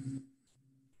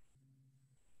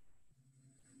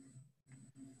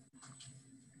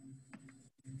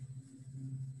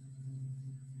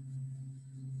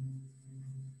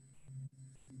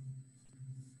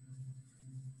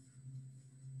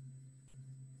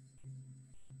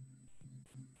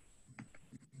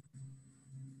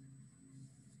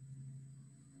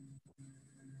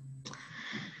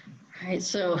 All right,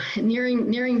 so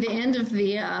nearing the end of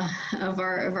the of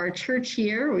our church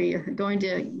year, we are going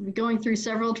to be going through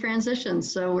several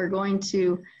transitions. So we're going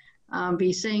to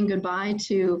be saying goodbye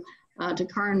to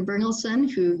Karen Bringelson,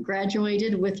 who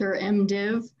graduated with her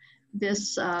MDiv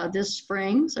this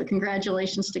spring. So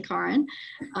congratulations to Karen,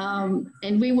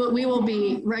 and we will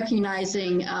be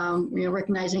recognizing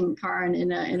recognizing Karen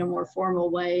in a more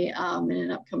formal way in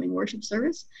an upcoming worship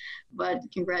service. But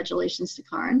congratulations to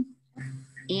Karen.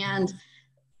 And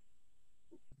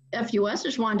FUS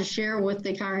just wanted to share with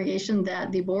the congregation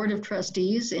that the Board of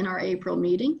Trustees in our April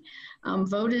meeting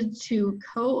voted to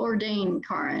co-ordain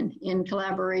Karen in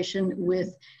collaboration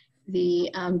with the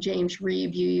James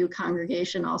Reeb UU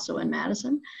congregation, also in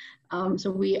Madison.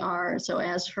 So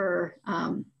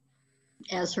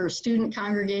as her student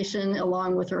congregation,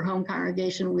 along with her home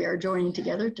congregation, we are joining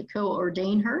together to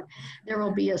co-ordain her. There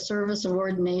will be a service of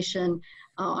ordination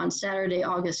on Saturday,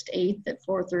 August 8th at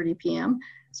 4:30 p.m.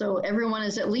 So everyone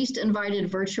is at least invited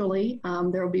virtually.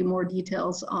 There will be more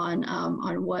details on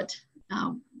what,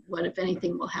 if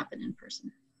anything, will happen in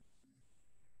person.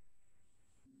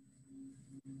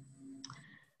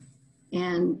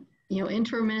 And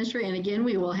interim ministry. And again,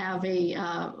 we will have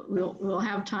we'll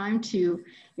have time to,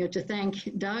 to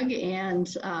thank Doug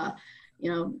and,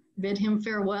 bid him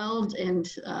farewell and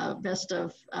best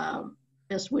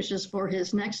wishes for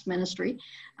his next ministry.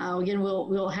 Again,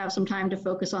 we'll have some time to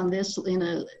focus on this in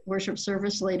a worship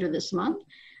service later this month.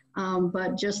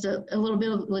 But just a little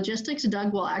bit of logistics,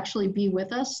 Doug will actually be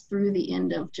with us through the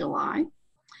end of July.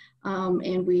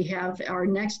 And we have our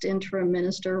next interim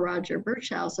minister, Roger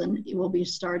Birchhausen. He will be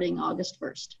starting August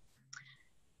 1st.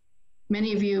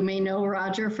 Many of you may know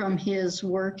Roger from his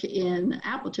work in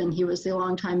Appleton. He was the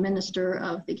longtime minister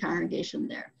of the congregation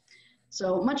there.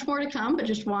 So much more to come, but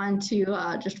just wanted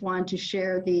to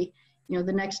share the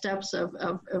the next steps of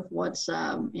what's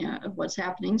of what's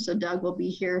happening. So Doug will be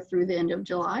here through the end of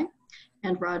July,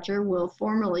 and Roger will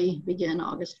formally begin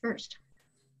August 1st.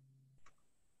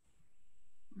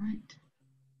 All right.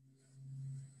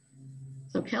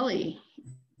 So Kelly,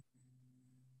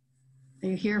 are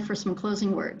you here for some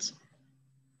closing words?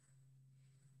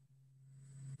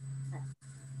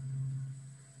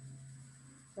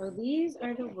 So these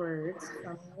are the words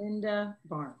from Linda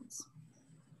Barnes.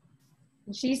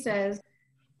 And she says,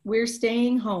 "We're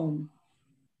staying home.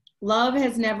 Love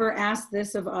has never asked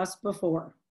this of us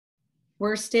before.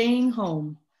 We're staying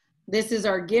home. This is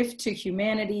our gift to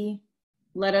humanity.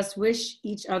 Let us wish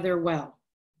each other well.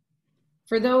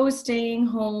 For those staying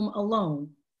home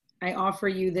alone, I offer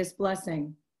you this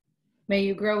blessing. May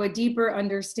you grow a deeper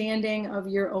understanding of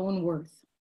your own worth.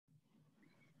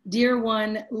 Dear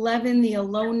one, leaven the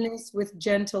aloneness with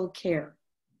gentle care,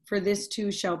 for this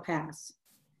too shall pass.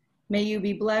 May you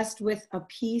be blessed with a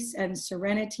peace and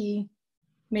serenity.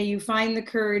 May you find the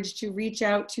courage to reach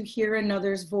out to hear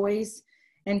another's voice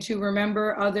and to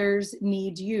remember others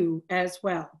need you as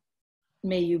well.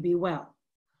 May you be well.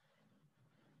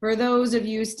 For those of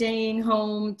you staying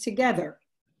home together,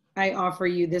 I offer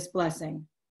you this blessing.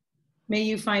 May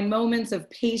you find moments of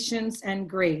patience and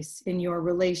grace in your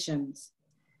relations.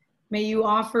 May you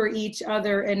offer each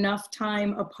other enough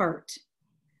time apart,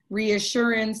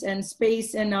 reassurance and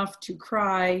space enough to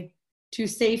cry, to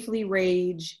safely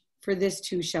rage, for this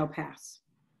too shall pass.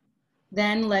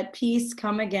 Then let peace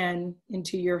come again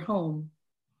into your home.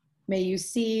 May you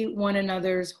see one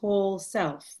another's whole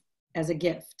self as a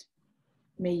gift.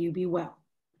 May you be well.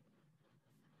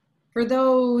 For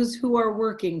those who are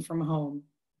working from home,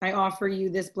 I offer you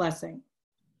this blessing.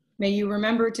 May you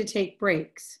remember to take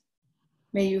breaks.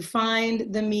 May you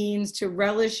find the means to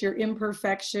relish your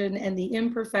imperfection and the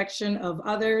imperfection of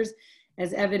others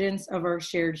as evidence of our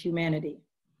shared humanity.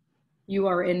 You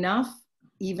are enough,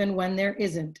 even when there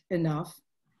isn't enough.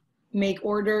 Make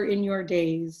order in your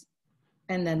days,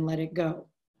 and then let it go.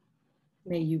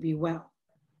 May you be well.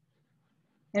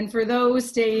 And for those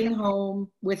staying home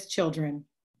with children,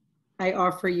 I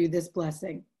offer you this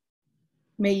blessing.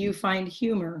 May you find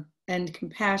humor and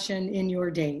compassion in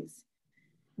your days.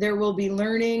 There will be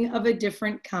learning of a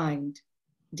different kind,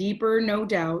 deeper, no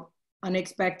doubt,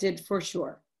 unexpected for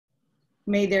sure.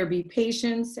 May there be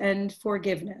patience and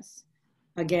forgiveness,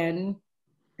 again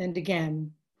and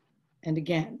again and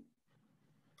again,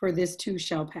 for this too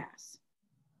shall pass.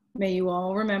 May you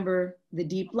all remember the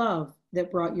deep love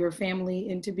that brought your family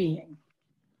into being.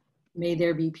 May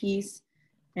there be peace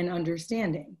and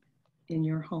understanding in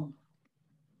your home.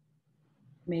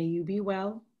 May you be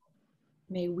well.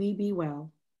 May we be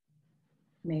well.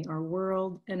 May our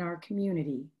world and our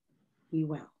community be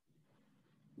well.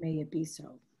 May it be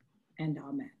so, and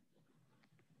amen.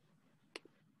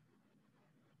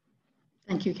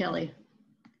 Thank you, Kelly.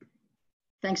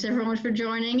 Thanks everyone for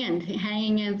joining and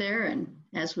hanging in there and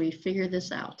as we figure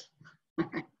this out.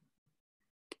 Have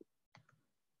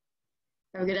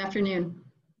a good afternoon.